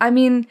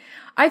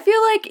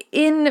feel like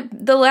in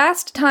the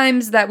last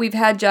times that we've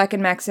had Jack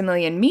and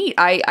Maximilian meet,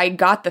 I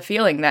got the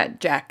feeling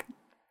that Jack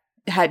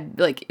had,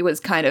 like, it was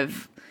kind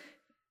of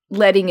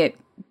letting it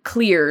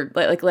clear,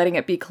 like letting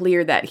it be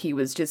clear that he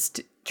was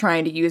just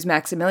trying to use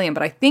Maximilian.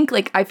 But I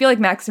feel like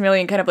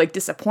Maximilian kind of like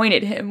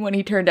disappointed him when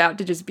he turned out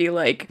to just be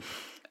like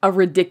a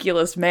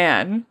ridiculous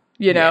man,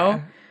 you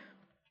know?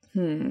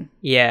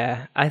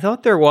 Yeah, I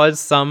thought there was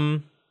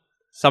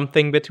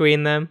something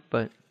between them,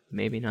 but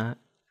maybe not.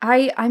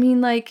 I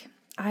mean, like,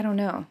 I don't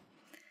know.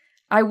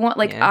 I want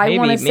to say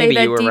that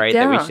maybe you were right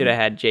down. that we should have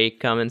had Jake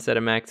come instead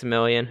of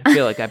Maximilian. I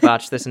feel like I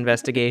botched this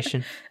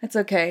investigation. It's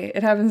okay.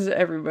 It happens to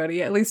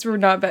everybody. At least we're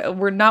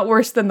not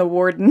worse than the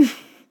Warden.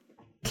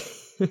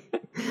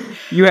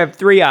 You have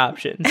 3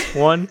 options.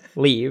 1,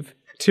 leave.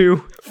 2,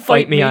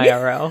 fight me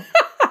IRL.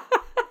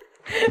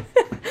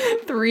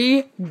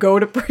 3, go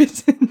to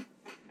prison.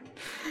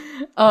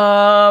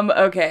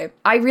 Okay.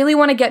 I really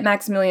want to get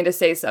Maximilian to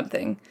say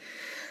something.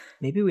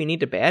 Maybe we need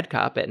to bad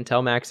cop it and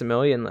tell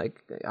Maximilian,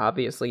 like,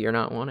 obviously you're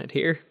not wanted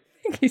here.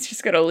 He's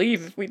just gonna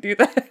leave if we do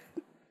that.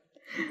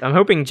 I'm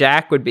hoping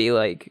Jack would be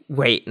like,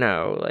 wait,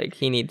 no, like,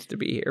 he needs to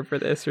be here for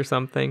this or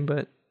something,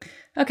 but...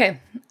 Okay,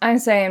 I'm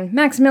saying,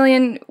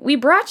 Maximilian, we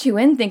brought you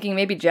in thinking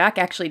maybe Jack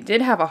actually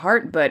did have a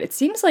heart, but it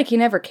seems like he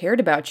never cared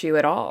about you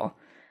at all.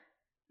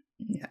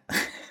 Yeah.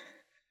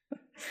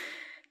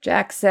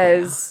 Jack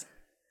says,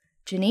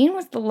 Janine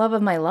was the love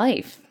of my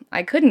life.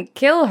 I couldn't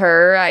kill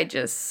her,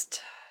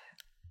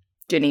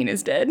 Janine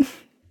is dead.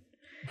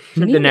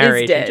 The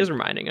narration, just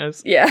reminding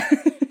us. Yeah.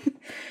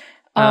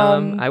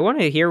 I want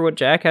to hear what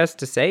Jack has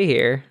to say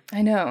here.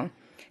 I know.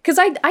 Because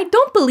I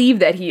don't believe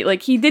that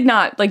he did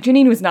not, like,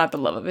 Janine was not the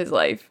love of his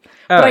life.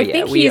 But I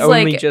think we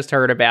only just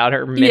heard about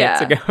her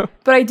minutes ago.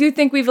 But I do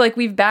think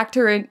we've backed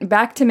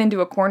him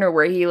into a corner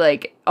where he,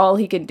 like, all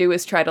he can do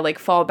is try to, like,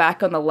 fall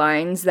back on the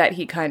lines that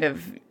he kind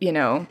of,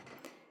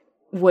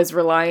 was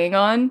relying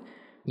on.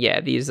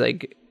 Yeah, these,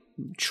 like,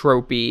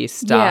 tropey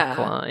stock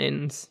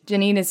lines.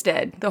 Janine is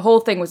dead. The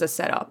whole thing was a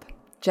setup.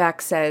 Jack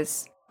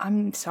says,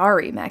 I'm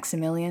sorry,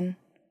 Maximilian.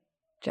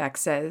 Jack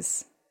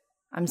says,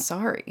 I'm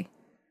sorry.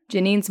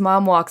 Janine's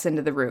mom walks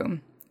into the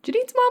room.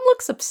 Janine's mom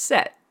looks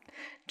upset.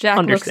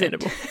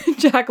 Understandable.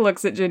 Jack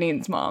looks at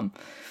Janine's mom.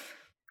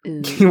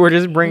 We're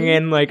just bringing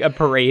in, like, a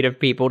parade of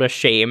people to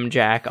shame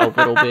Jack a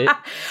little bit.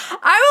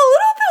 I'm a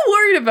little bit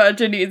worried about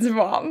Janine's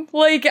mom.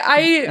 Like,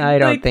 I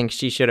don't think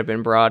she should have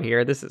been brought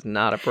here. This is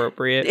not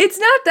appropriate. It's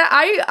not that.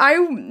 I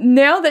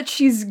now that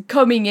she's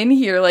coming in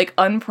here, like,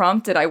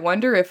 unprompted, I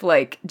wonder if,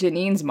 like,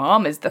 Janine's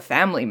mom is the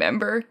family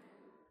member.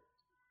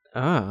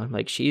 Oh,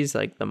 like she's,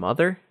 like, the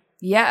mother?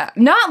 Yeah.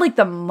 Not, like,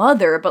 the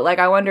mother, but, like,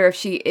 I wonder if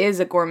she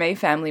is a gourmet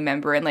family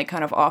member and, like,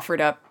 kind of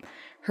offered up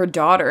her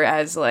daughter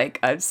as, like,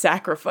 a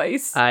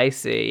sacrifice. I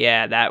see.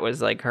 Yeah, that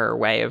was, like, her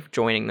way of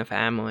joining the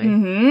family.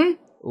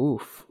 Mm-hmm.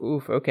 Oof.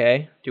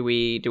 Okay. Do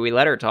we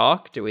let her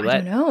talk? I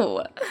don't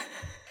know.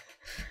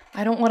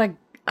 I don't want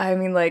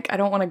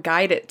to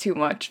guide it too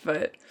much,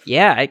 but...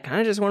 Yeah, I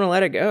kind of just want to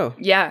let it go.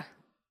 Yeah.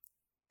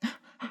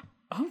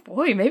 Oh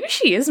boy, maybe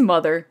she is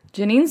mother.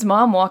 Janine's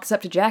mom walks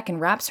up to Jack and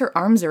wraps her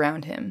arms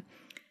around him.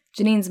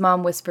 Janine's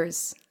mom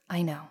whispers,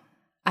 I know.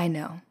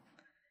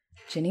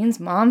 Janine's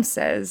mom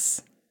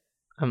says...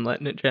 I'm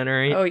letting it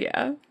generate. Oh,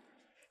 yeah.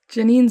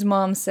 Janine's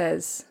mom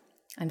says,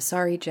 I'm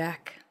sorry,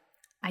 Jack.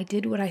 I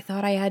did what I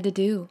thought I had to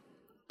do.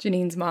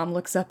 Janine's mom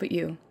looks up at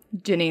you.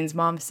 Janine's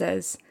mom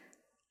says,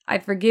 I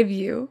forgive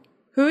you.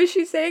 Who is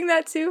she saying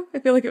that to? I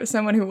feel like it was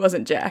someone who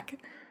wasn't Jack.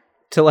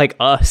 To, like,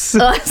 us.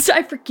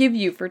 I forgive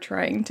you for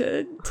trying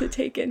to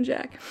take in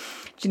Jack.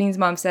 Janine's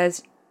mom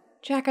says,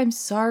 Jack, I'm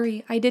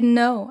sorry. I didn't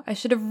know. I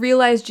should have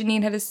realized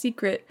Janine had a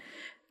secret.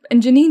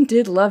 And Janine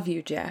did love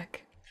you,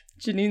 Jack.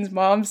 Janine's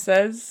mom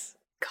says...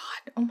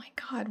 God, oh my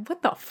God,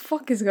 what the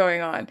fuck is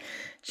going on?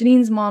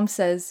 Janine's mom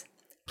says,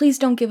 please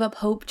don't give up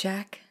hope,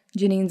 Jack.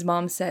 Janine's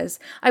mom says,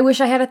 I wish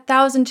I had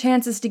 1,000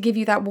 chances to give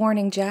you that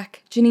warning,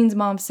 Jack. Janine's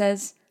mom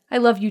says, I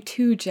love you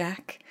too,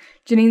 Jack.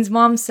 Janine's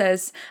mom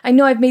says, I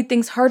know I've made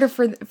things harder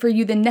for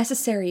you than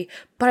necessary,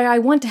 but I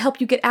want to help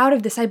you get out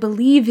of this. I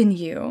believe in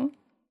you.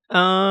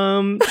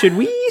 Should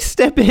we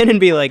step in and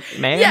be like,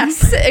 ma'am?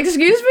 Yes,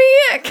 excuse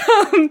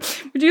me?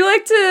 Would you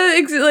like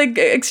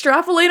to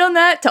extrapolate on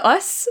that to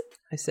us?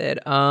 I said,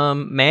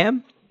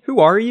 ma'am, who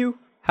are you?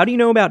 How do you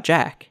know about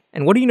Jack?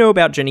 And what do you know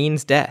about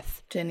Janine's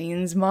death?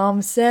 Janine's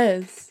mom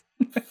says.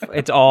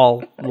 It's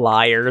all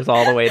liars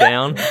all the way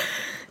down.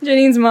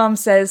 Janine's mom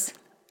says,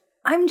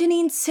 I'm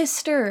Janine's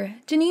sister.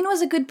 Janine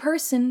was a good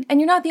person, and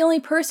you're not the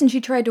only person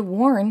she tried to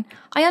warn.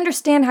 I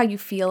understand how you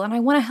feel, and I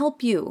want to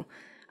help you.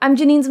 I'm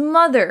Janine's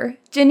mother.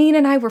 Janine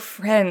and I were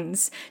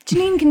friends.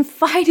 Janine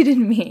confided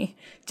in me.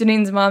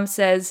 Janine's mom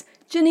says,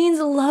 Janine's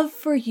love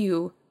for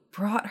you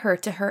brought her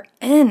to her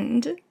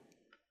end.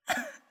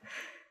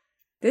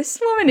 This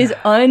woman is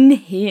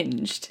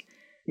unhinged.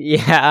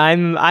 Yeah,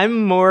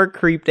 I'm more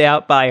creeped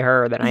out by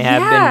her than I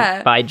have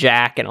been by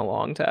Jack in a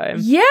long time.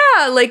 Yeah,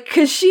 like,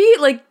 cause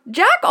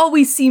Jack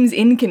always seems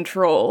in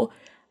control.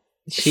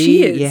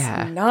 She is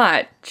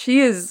not. She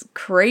is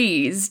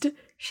crazed.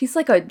 She's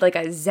like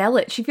a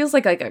zealot. She feels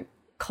like a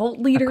cult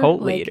leader. A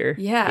cult leader.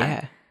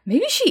 Yeah.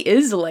 Maybe she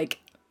is like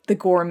the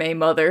gourmet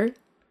mother.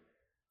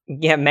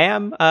 Yeah,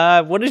 ma'am.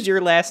 What is your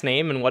last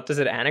name and what does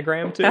it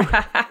anagram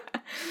to?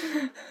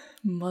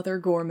 Mother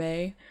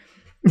Gourmet.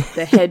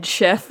 The head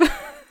chef.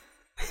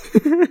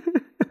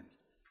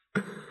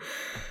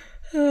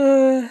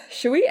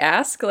 Should we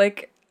ask,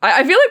 like,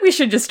 I feel like we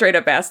should just straight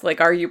up ask, like,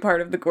 are you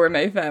part of the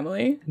Gourmet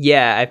family?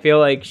 Yeah, I feel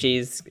like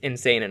she's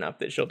insane enough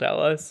that she'll tell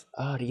us.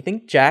 Oh, do you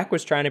think Jack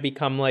was trying to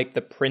become, like,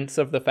 the prince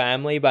of the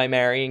family by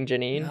marrying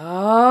Janine?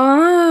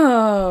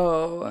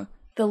 Oh.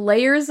 The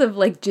layers of,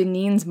 like,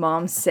 Janine's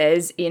mom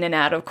says in and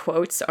out of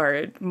quotes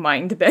are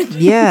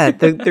mind-bending. Yeah,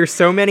 there's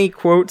so many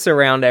quotes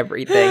around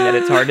everything that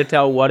it's hard to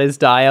tell what is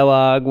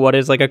dialogue, what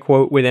is, like, a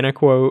quote within a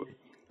quote.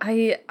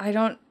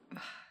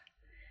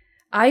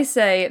 I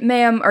say,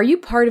 ma'am, are you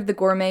part of the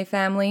Gourmet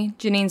family?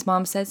 Janine's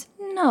mom says,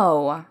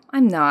 no,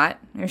 I'm not.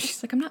 And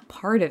she's like, I'm not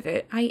part of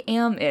it. I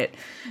am it.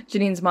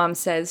 Janine's mom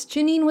says,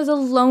 Janine was a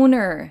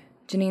loner.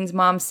 Janine's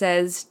mom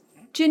says,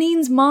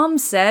 Janine's mom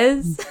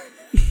says.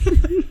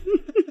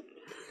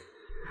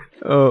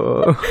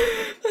 Oh.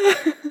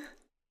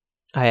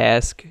 I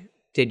ask,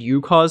 did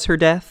you cause her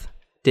death?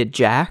 Did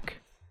Jack?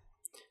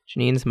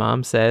 Janine's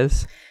mom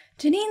says.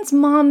 Janine's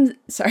mom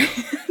says.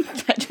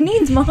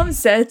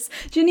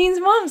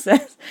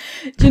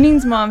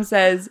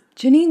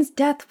 Janine's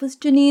death was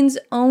Janine's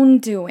own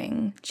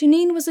doing.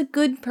 Janine was a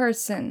good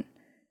person.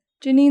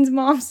 Janine's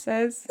mom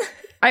says.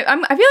 I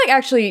feel like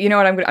actually, you know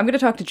what? I'm gonna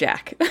talk to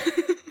Jack.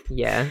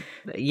 Yeah,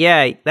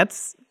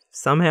 that's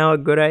somehow a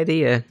good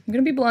idea. I'm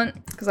gonna be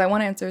blunt because I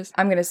want answers.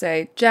 I'm gonna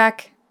say,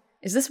 Jack,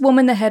 is this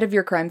woman the head of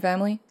your crime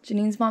family?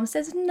 Janine's mom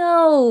says,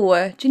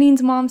 no.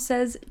 Janine's mom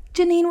says,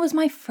 Janine was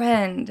my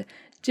friend.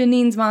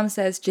 Janine's mom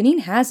says, Janine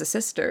has a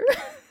sister.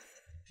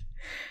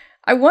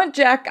 I want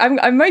Jack,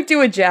 I might do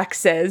what Jack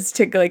says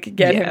to, like,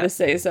 get him to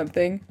say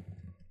something.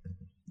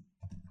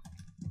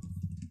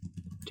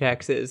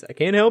 Jack says, I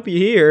can't help you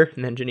here.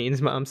 And then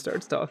Janine's mom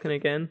starts talking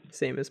again,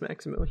 same as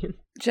Maximilian.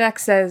 Jack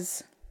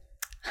says,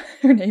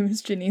 her name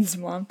is Janine's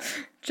mom.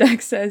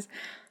 Jack says,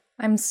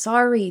 I'm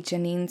sorry,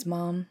 Janine's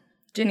mom.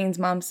 Janine's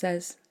mom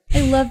says,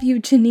 I love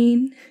you,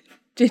 Janine.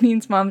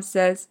 Janine's mom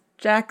says,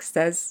 Jack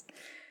says,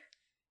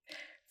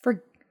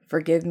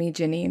 forgive me,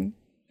 Janine.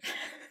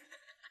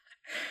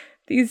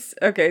 These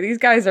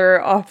guys are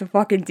off the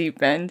fucking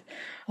deep end.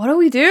 What do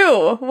we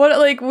do?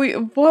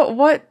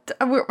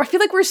 I feel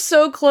like we're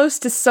so close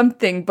to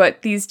something,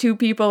 but these two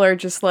people are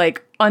just,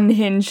 like,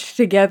 unhinged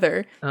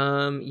together.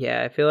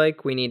 Yeah, I feel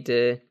like we need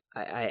to,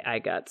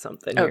 I got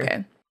something here.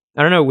 Okay.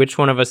 I don't know which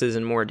one of us is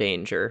in more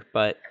danger,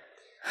 but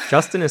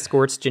Justin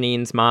escorts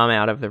Janine's mom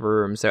out of the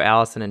room so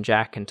Allison and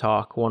Jack can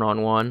talk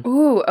one-on-one.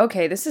 Ooh,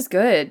 okay, this is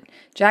good.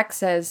 Jack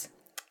says,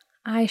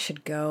 I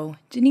should go.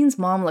 Janine's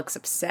mom looks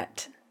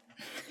upset.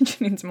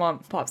 Janine's mom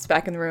pops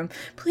back in the room.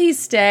 Please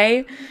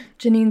stay.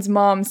 Janine's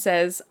mom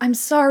says, I'm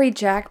sorry,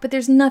 Jack, but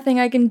there's nothing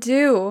I can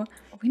do.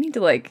 We need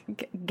to,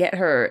 like, get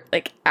her,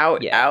 like,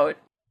 out.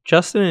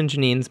 Justin and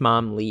Janine's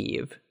mom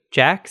leave.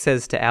 Jack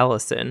says to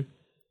Allison,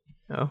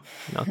 oh,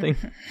 nothing.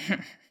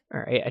 All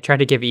right, I tried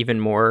to give even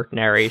more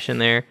narration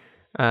there.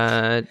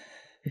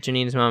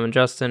 Janine's mom and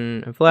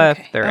Justin have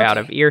left. They're out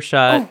of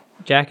earshot. Oh.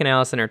 Jack and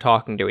Allison are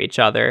talking to each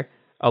other.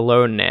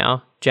 Alone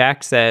now.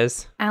 Jack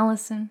says,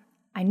 Allison,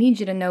 I need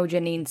you to know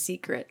Janine's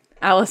secret.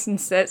 Allison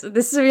says,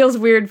 this feels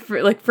weird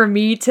for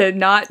me to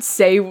not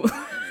say, I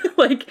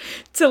want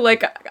to,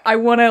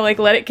 like,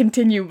 let it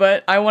continue,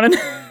 but I want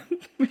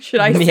to, should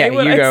I say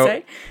what I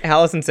say?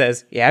 Allison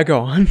says, yeah,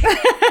 go on.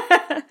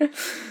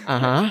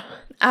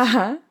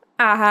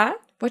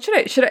 What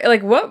should I,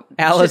 like, what?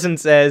 Allison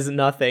says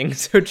nothing,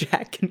 so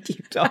Jack can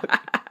keep talking.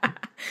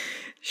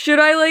 Should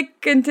I,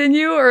 like,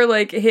 continue or,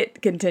 like,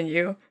 hit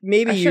continue?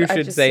 Maybe you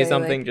should say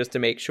something, like, just to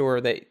make sure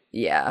that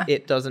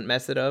it doesn't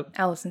mess it up.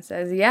 Allison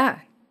says, yeah,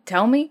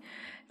 tell me.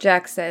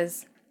 Jack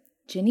says,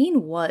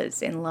 Janine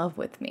was in love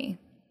with me.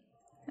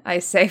 I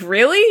say,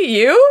 really?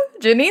 You?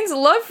 Janine's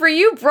love for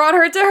you brought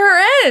her to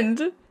her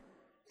end.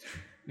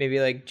 Maybe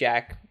like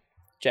Jack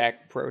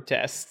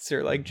protests,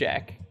 or like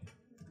Jack.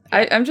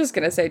 I'm just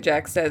gonna say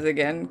Jack says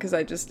again, because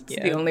it's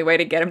the only way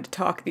to get him to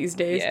talk these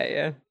days.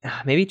 Yeah.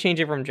 Maybe change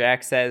it from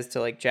Jack says to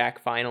like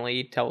Jack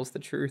finally tells the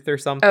truth or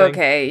something.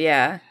 Okay,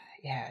 yeah.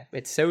 Yeah,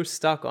 it's so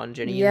stuck on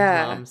Janine's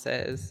mom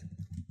says.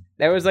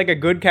 That was like a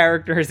good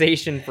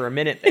characterization for a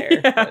minute there.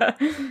 Yeah.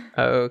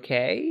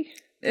 Okay.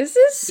 This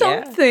is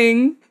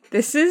something. Yeah.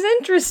 This is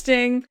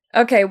interesting.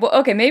 Okay,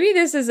 maybe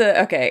this is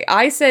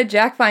I said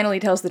Jack finally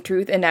tells the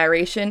truth in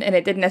narration, and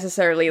it didn't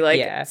necessarily,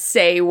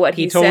 say what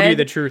he said. He told you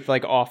the truth,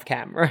 like, off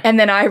camera. And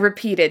then I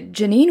repeated,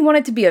 Janine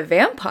wanted to be a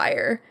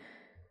vampire.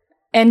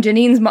 And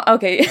Janine's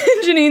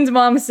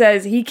mom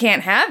says, he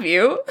can't have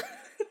you.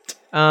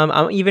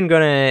 I'm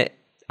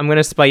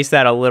gonna spice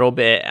that a little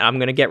bit. I'm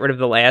gonna get rid of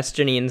the last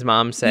Janine's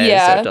mom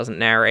says, so it doesn't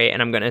narrate,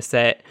 and I'm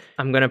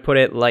gonna put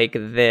it like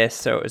this,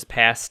 so it was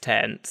past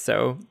tense,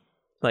 so...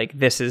 Like,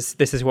 this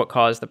is what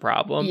caused the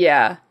problem.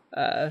 Yeah.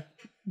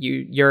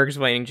 You're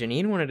explaining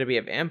Janine wanted to be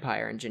a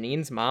vampire, and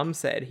Janine's mom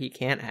said he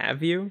can't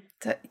have you.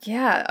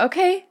 Yeah.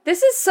 Okay.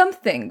 This is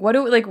something. What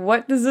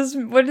does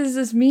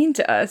this mean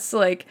to us?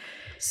 Like,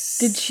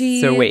 did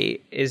she? So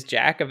wait, is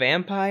Jack a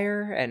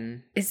vampire?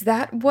 And is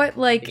that what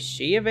like? Is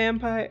she a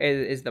vampire?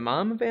 Is the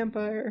mom a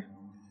vampire?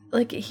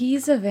 Like,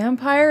 he's a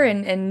vampire,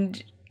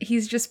 and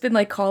he's just been,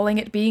 like, calling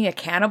it being a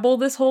cannibal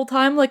this whole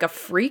time, like a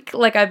freak.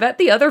 Like, I bet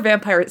the other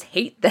vampires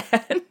hate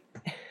that.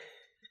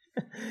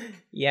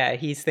 Yeah,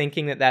 he's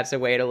thinking that that's a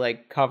way to,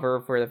 like,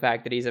 cover for the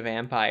fact that he's a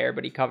vampire,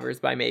 but he covers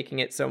by making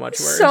it so much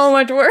worse. So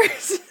much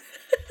worse.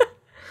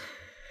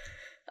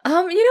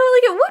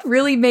 It would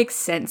really make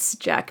sense,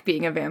 Jack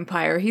being a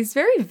vampire. He's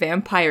very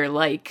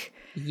vampire-like.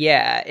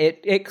 Yeah,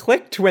 it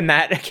clicked when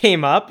that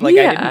came up. Like,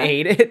 I didn't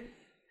hate it.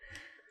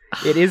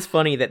 It is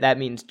funny that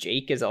means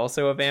Jake is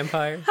also a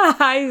vampire.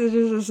 He's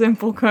just a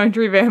simple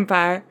country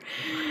vampire.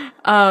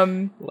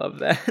 Love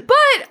that.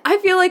 But I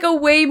feel like a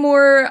way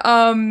more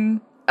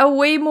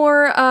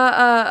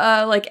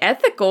like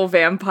ethical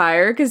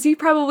vampire, because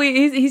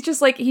he's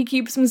just like, he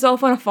keeps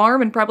himself on a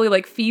farm and probably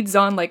like feeds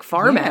on like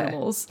farm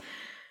animals.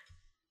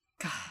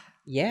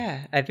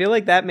 Yeah, I feel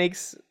like that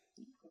makes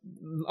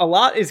a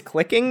lot is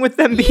clicking with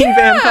them being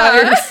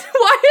vampires.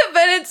 Why?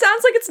 But it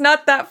sounds like it's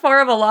not that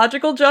far of a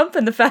logical jump,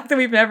 and the fact that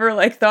we've never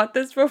like thought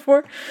this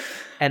before.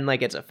 And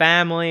like it's a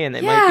family, and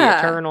they might be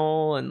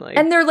eternal, and like,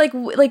 and they're like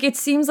it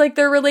seems like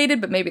they're related,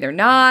 but maybe they're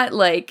not.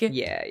 Like,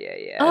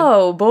 yeah.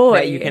 Oh boy,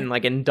 that you can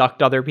like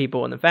induct other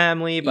people in the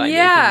family by making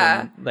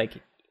them like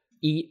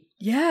eat.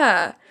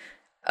 Yeah.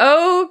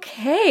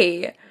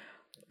 Okay.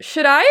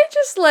 Should I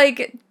just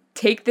like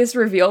take this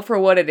reveal for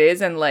what it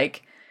is and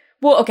like?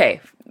 Well,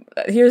 okay.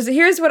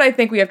 Here's what I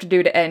think we have to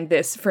do to end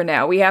this for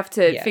now. We have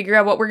to figure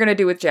out what we're gonna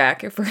do with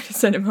Jack if we're gonna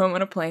send him home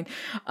on a plane.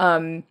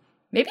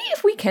 Maybe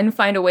if we can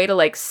find a way to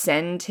like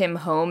send him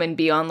home and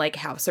be on like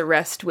house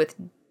arrest with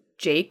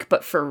Jake,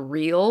 but for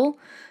real.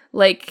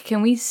 Like,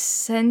 can we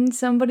send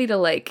somebody to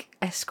like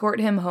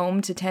escort him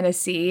home to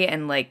Tennessee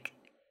and like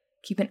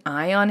keep an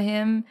eye on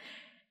him?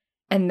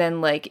 And then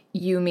like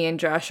you, me, and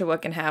Joshua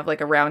can have like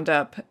a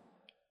roundup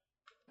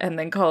and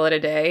then call it a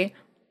day.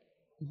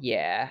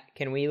 Yeah.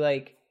 Can we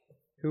like,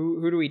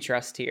 who do we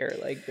trust here?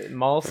 Like the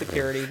mall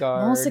security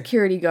guard? Mall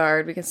security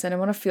guard. We can send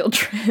him on a field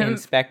trip.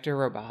 Inspector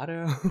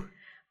Roboto?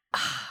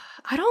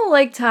 I don't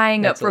like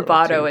tying up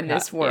Roboto in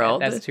this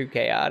world. Yeah, that's too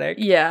chaotic.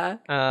 Yeah.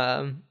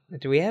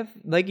 Do we have,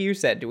 like you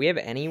said, do we have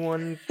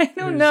anyone I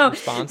don't know.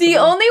 responsible? The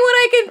only one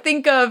I can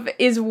think of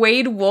is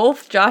Wade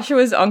Wolf,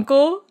 Joshua's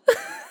uncle.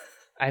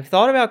 I've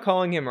thought about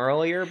calling him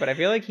earlier, but I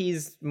feel like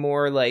he's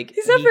more like...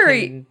 He's not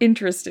very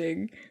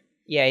interesting.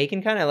 Yeah, he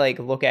can kind of like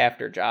look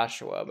after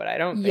Joshua, but I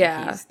don't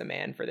think he's the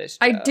man for this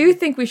job. I do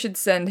think we should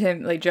send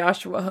him, like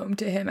Joshua, home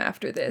to him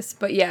after this.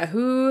 But yeah,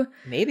 who...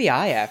 Maybe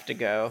I have to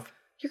go.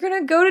 You're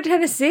gonna go to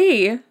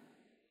Tennessee.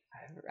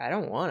 I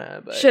don't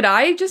wanna, but... Should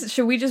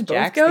we just both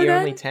Jack's go then? the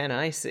only 10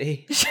 I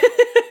see.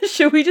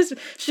 Should we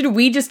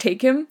just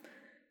take him?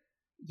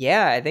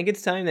 Yeah, I think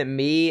it's time that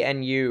me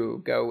and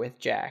you go with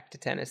Jack to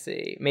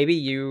Tennessee. Maybe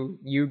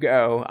you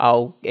go.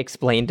 I'll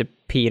explain to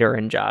Peter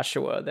and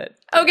Joshua that...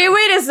 Okay,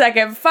 wait a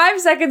second. 5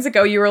 seconds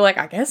ago, you were like,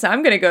 I guess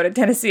I'm going to go to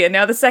Tennessee. And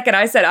now the second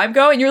I said I'm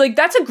going, you're like,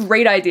 that's a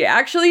great idea.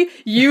 Actually,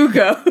 you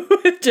go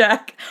with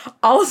Jack.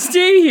 I'll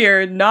stay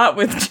here, not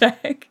with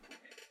Jack.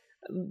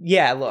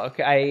 Yeah, look,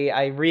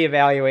 I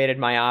reevaluated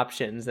my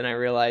options and I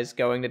realized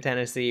going to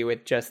Tennessee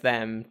with just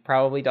them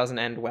probably doesn't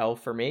end well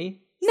for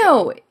me.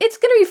 No, it's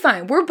gonna be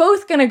fine. We're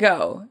both gonna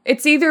go.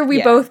 It's either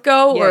we both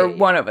go or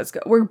one of us go.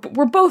 We're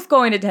both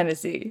going to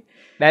Tennessee.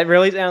 That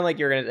really sounded like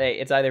you're gonna say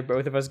it's either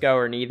both of us go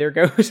or neither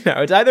goes. No,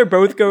 it's either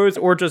both goes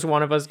or just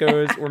one of us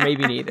goes or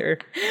maybe neither.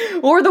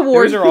 Or the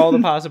war. Those are all the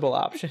possible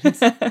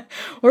options.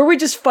 Or we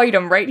just fight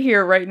them right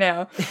here, right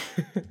now.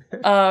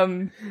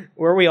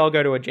 Or we all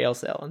go to a jail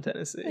cell in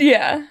Tennessee.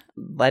 Yeah.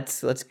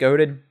 Let's go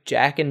to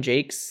Jack and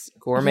Jake's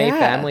gourmet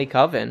family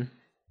coven.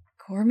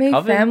 Gourmet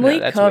family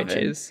that's coven.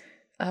 Witches.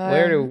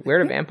 Where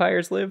do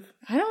vampires live?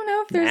 I don't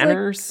know if there's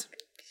Manners?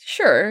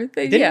 Sure.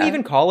 Didn't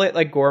even call it,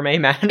 like, Gourmet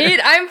Manor?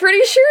 I'm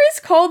pretty sure it's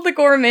called the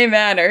Gourmet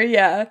Manor,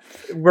 yeah.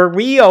 Were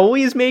we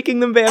always making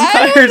them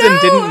vampires and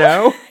didn't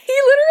know? He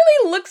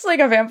literally looks like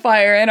a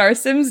vampire in our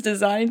Sims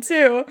design,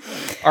 too.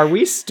 Are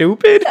we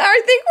stupid?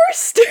 I think we're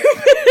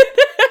stupid.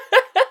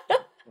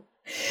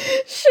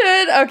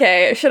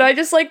 Should I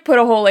just, like, put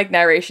a whole, like,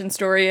 narration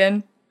story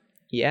in?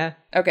 Yeah.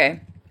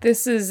 Okay.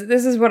 This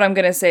is what I'm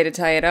gonna say to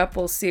tie it up.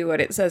 We'll see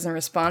what it says in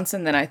response,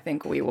 and then I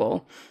think we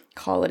will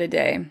call it a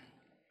day.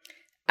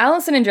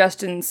 Allison and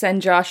Justin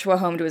send Joshua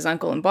home to his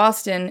uncle in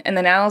Boston, and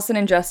then Allison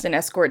and Justin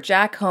escort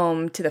Jack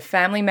home to the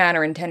family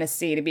manor in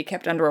Tennessee to be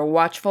kept under a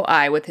watchful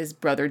eye with his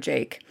brother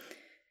Jake.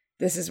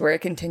 This is where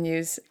it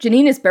continues.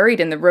 Janine is buried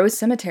in the Rose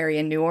Cemetery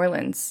in New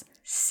Orleans.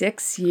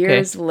 6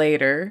 years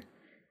later,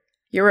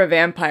 you're a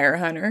vampire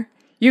hunter.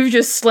 You've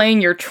just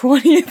slain your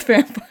 20th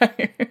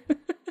vampire.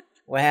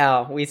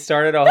 Wow, we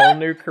started a whole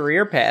new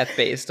career path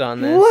based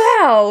on this.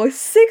 Wow,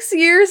 6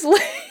 years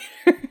later.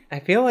 I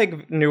feel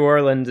like New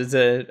Orleans is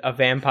a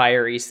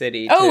vampire-y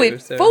city, too. Oh,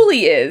 it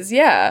fully is,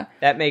 yeah.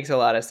 That makes a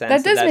lot of sense.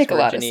 That does make a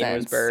lot of sense. Janine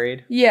was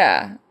buried.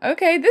 Yeah.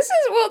 Okay, this is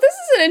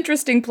an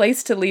interesting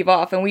place to leave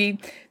off, and we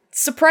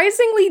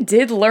surprisingly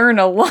did learn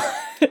a lot.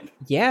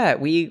 Yeah,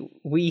 we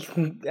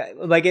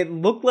like, it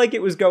looked like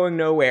it was going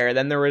nowhere.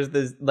 Then there was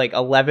this, like,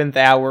 11th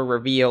hour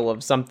reveal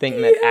of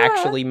something that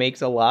actually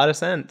makes a lot of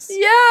sense.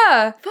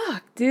 Yeah.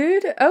 Fuck,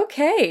 dude.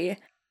 Okay.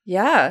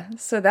 Yeah,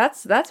 so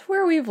that's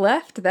where we've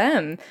left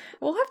them.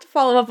 We'll have to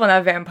follow up on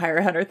that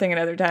vampire hunter thing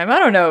another time. I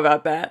don't know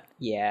about that.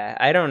 Yeah,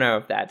 I don't know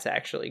if that's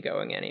actually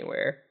going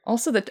anywhere.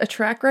 Also, a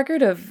track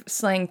record of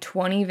slaying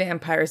 20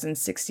 vampires in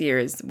 6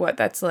 years. What,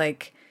 that's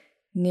like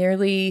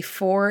nearly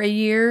 4 a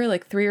year?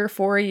 Like 3 or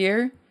 4 a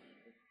year?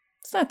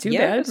 It's not too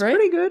bad, it's right?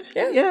 Pretty good.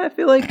 Yeah, I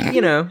feel like,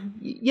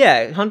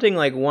 hunting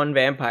like one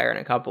vampire in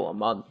a couple of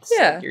months.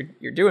 Yeah. Like,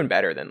 you're doing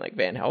better than like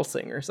Van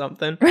Helsing or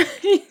something.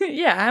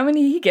 Yeah, how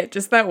many did he get?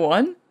 Just that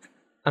one?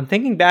 I'm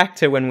thinking back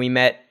to when we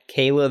met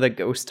Kayla the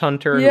ghost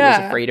hunter who was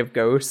afraid of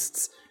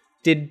ghosts.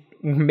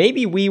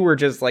 Maybe we were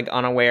just like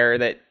unaware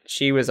that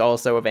she was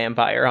also a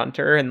vampire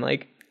hunter and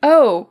like...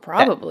 Oh,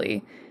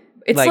 probably.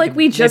 It's like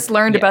we just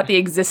learned about the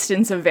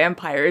existence of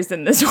vampires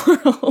in this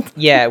world.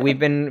 Yeah, we've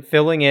been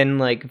filling in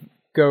like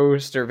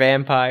ghost or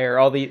vampire,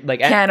 all the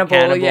like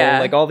cannibal,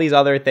 like all these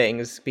other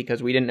things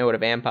because we didn't know what a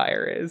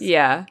vampire is.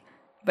 Yeah.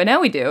 But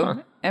now we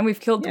do. And we've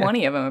killed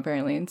 20 of them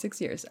apparently in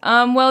 6 years.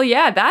 Well,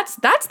 yeah, that's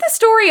the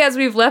story as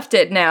we've left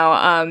it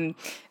now.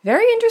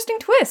 Very interesting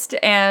twist,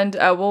 and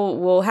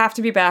we'll have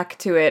to be back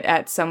to it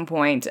at some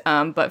point.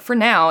 But for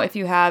now, if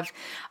you have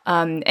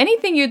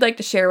anything you'd like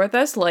to share with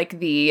us, like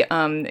the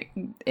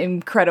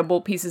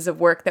incredible pieces of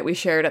work that we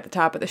shared at the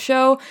top of the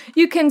show,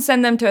 you can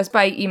send them to us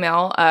by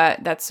email.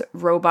 That's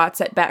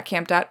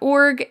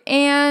robots@batcamp.org,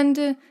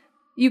 and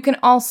you can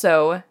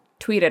also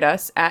tweet at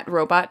us at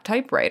Robot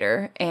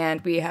Typewriter, and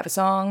we have a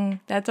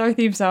song that's our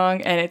theme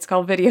song, and it's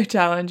called Video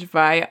Challenge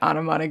by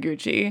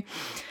Anamanaguchi.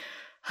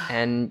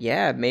 And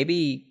yeah,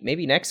 maybe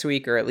next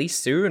week or at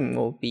least soon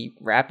we'll be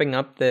wrapping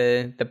up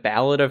the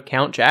Ballad of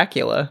Count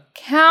Jacula.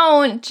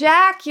 Count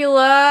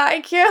Jacula!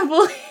 I can't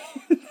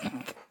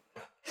believe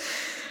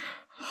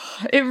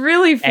it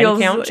really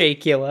feels and Count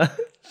Jacula.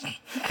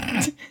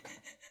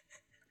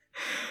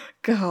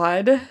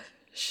 God.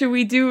 Should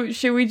we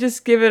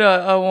just give it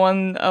a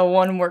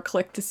one more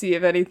click to see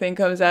if anything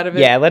comes out of it?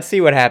 Yeah, let's see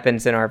what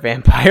happens in our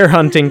vampire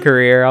hunting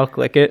career. I'll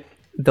click it.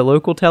 The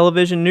local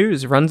television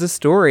news runs a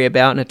story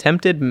about an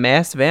attempted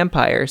mass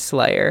vampire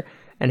slayer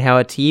and how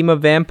a team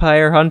of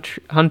vampire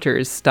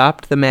hunters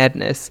stopped the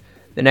madness.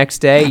 The next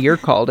day, you're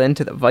called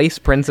into the vice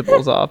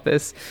principal's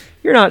office.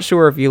 You're not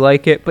sure if you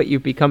like it, but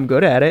you've become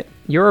good at it.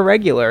 You're a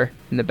regular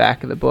in the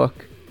back of the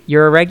book.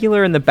 You're a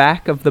regular in the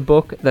back of the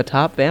book, The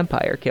Top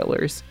Vampire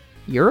Killers.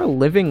 You're a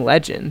living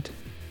legend.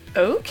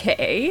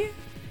 Okay.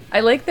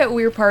 I like that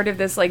we're part of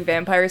this like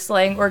vampire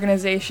slaying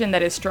organization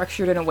that is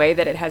structured in a way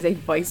that it has a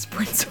vice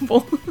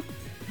principal.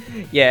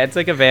 Yeah, it's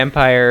like a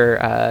vampire,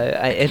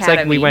 it's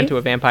like we went to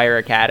a vampire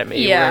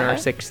academy. Yeah. We're in our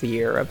 6th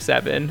year of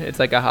 7. It's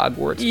like a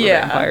Hogwarts for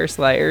vampire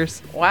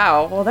slayers.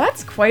 Wow, well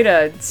that's quite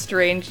a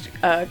strange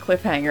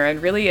cliffhanger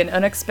and really an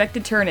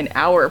unexpected turn in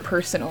our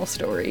personal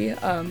story.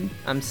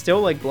 I'm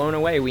still like blown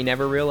away. We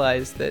never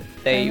realized that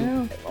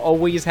they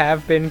always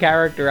have been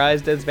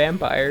characterized as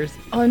vampires.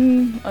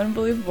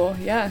 Unbelievable,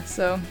 yeah,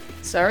 so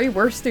sorry,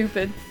 we're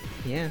stupid.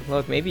 Yeah,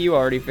 look, maybe you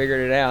already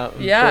figured it out.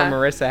 Yeah. I'm sure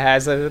Marissa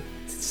has a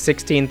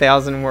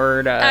 16,000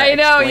 word I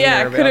know,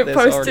 yeah, couldn't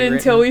post it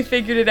until we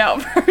figured it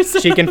out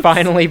first. She can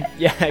finally,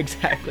 yeah,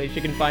 exactly. She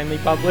can finally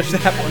publish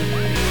that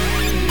one.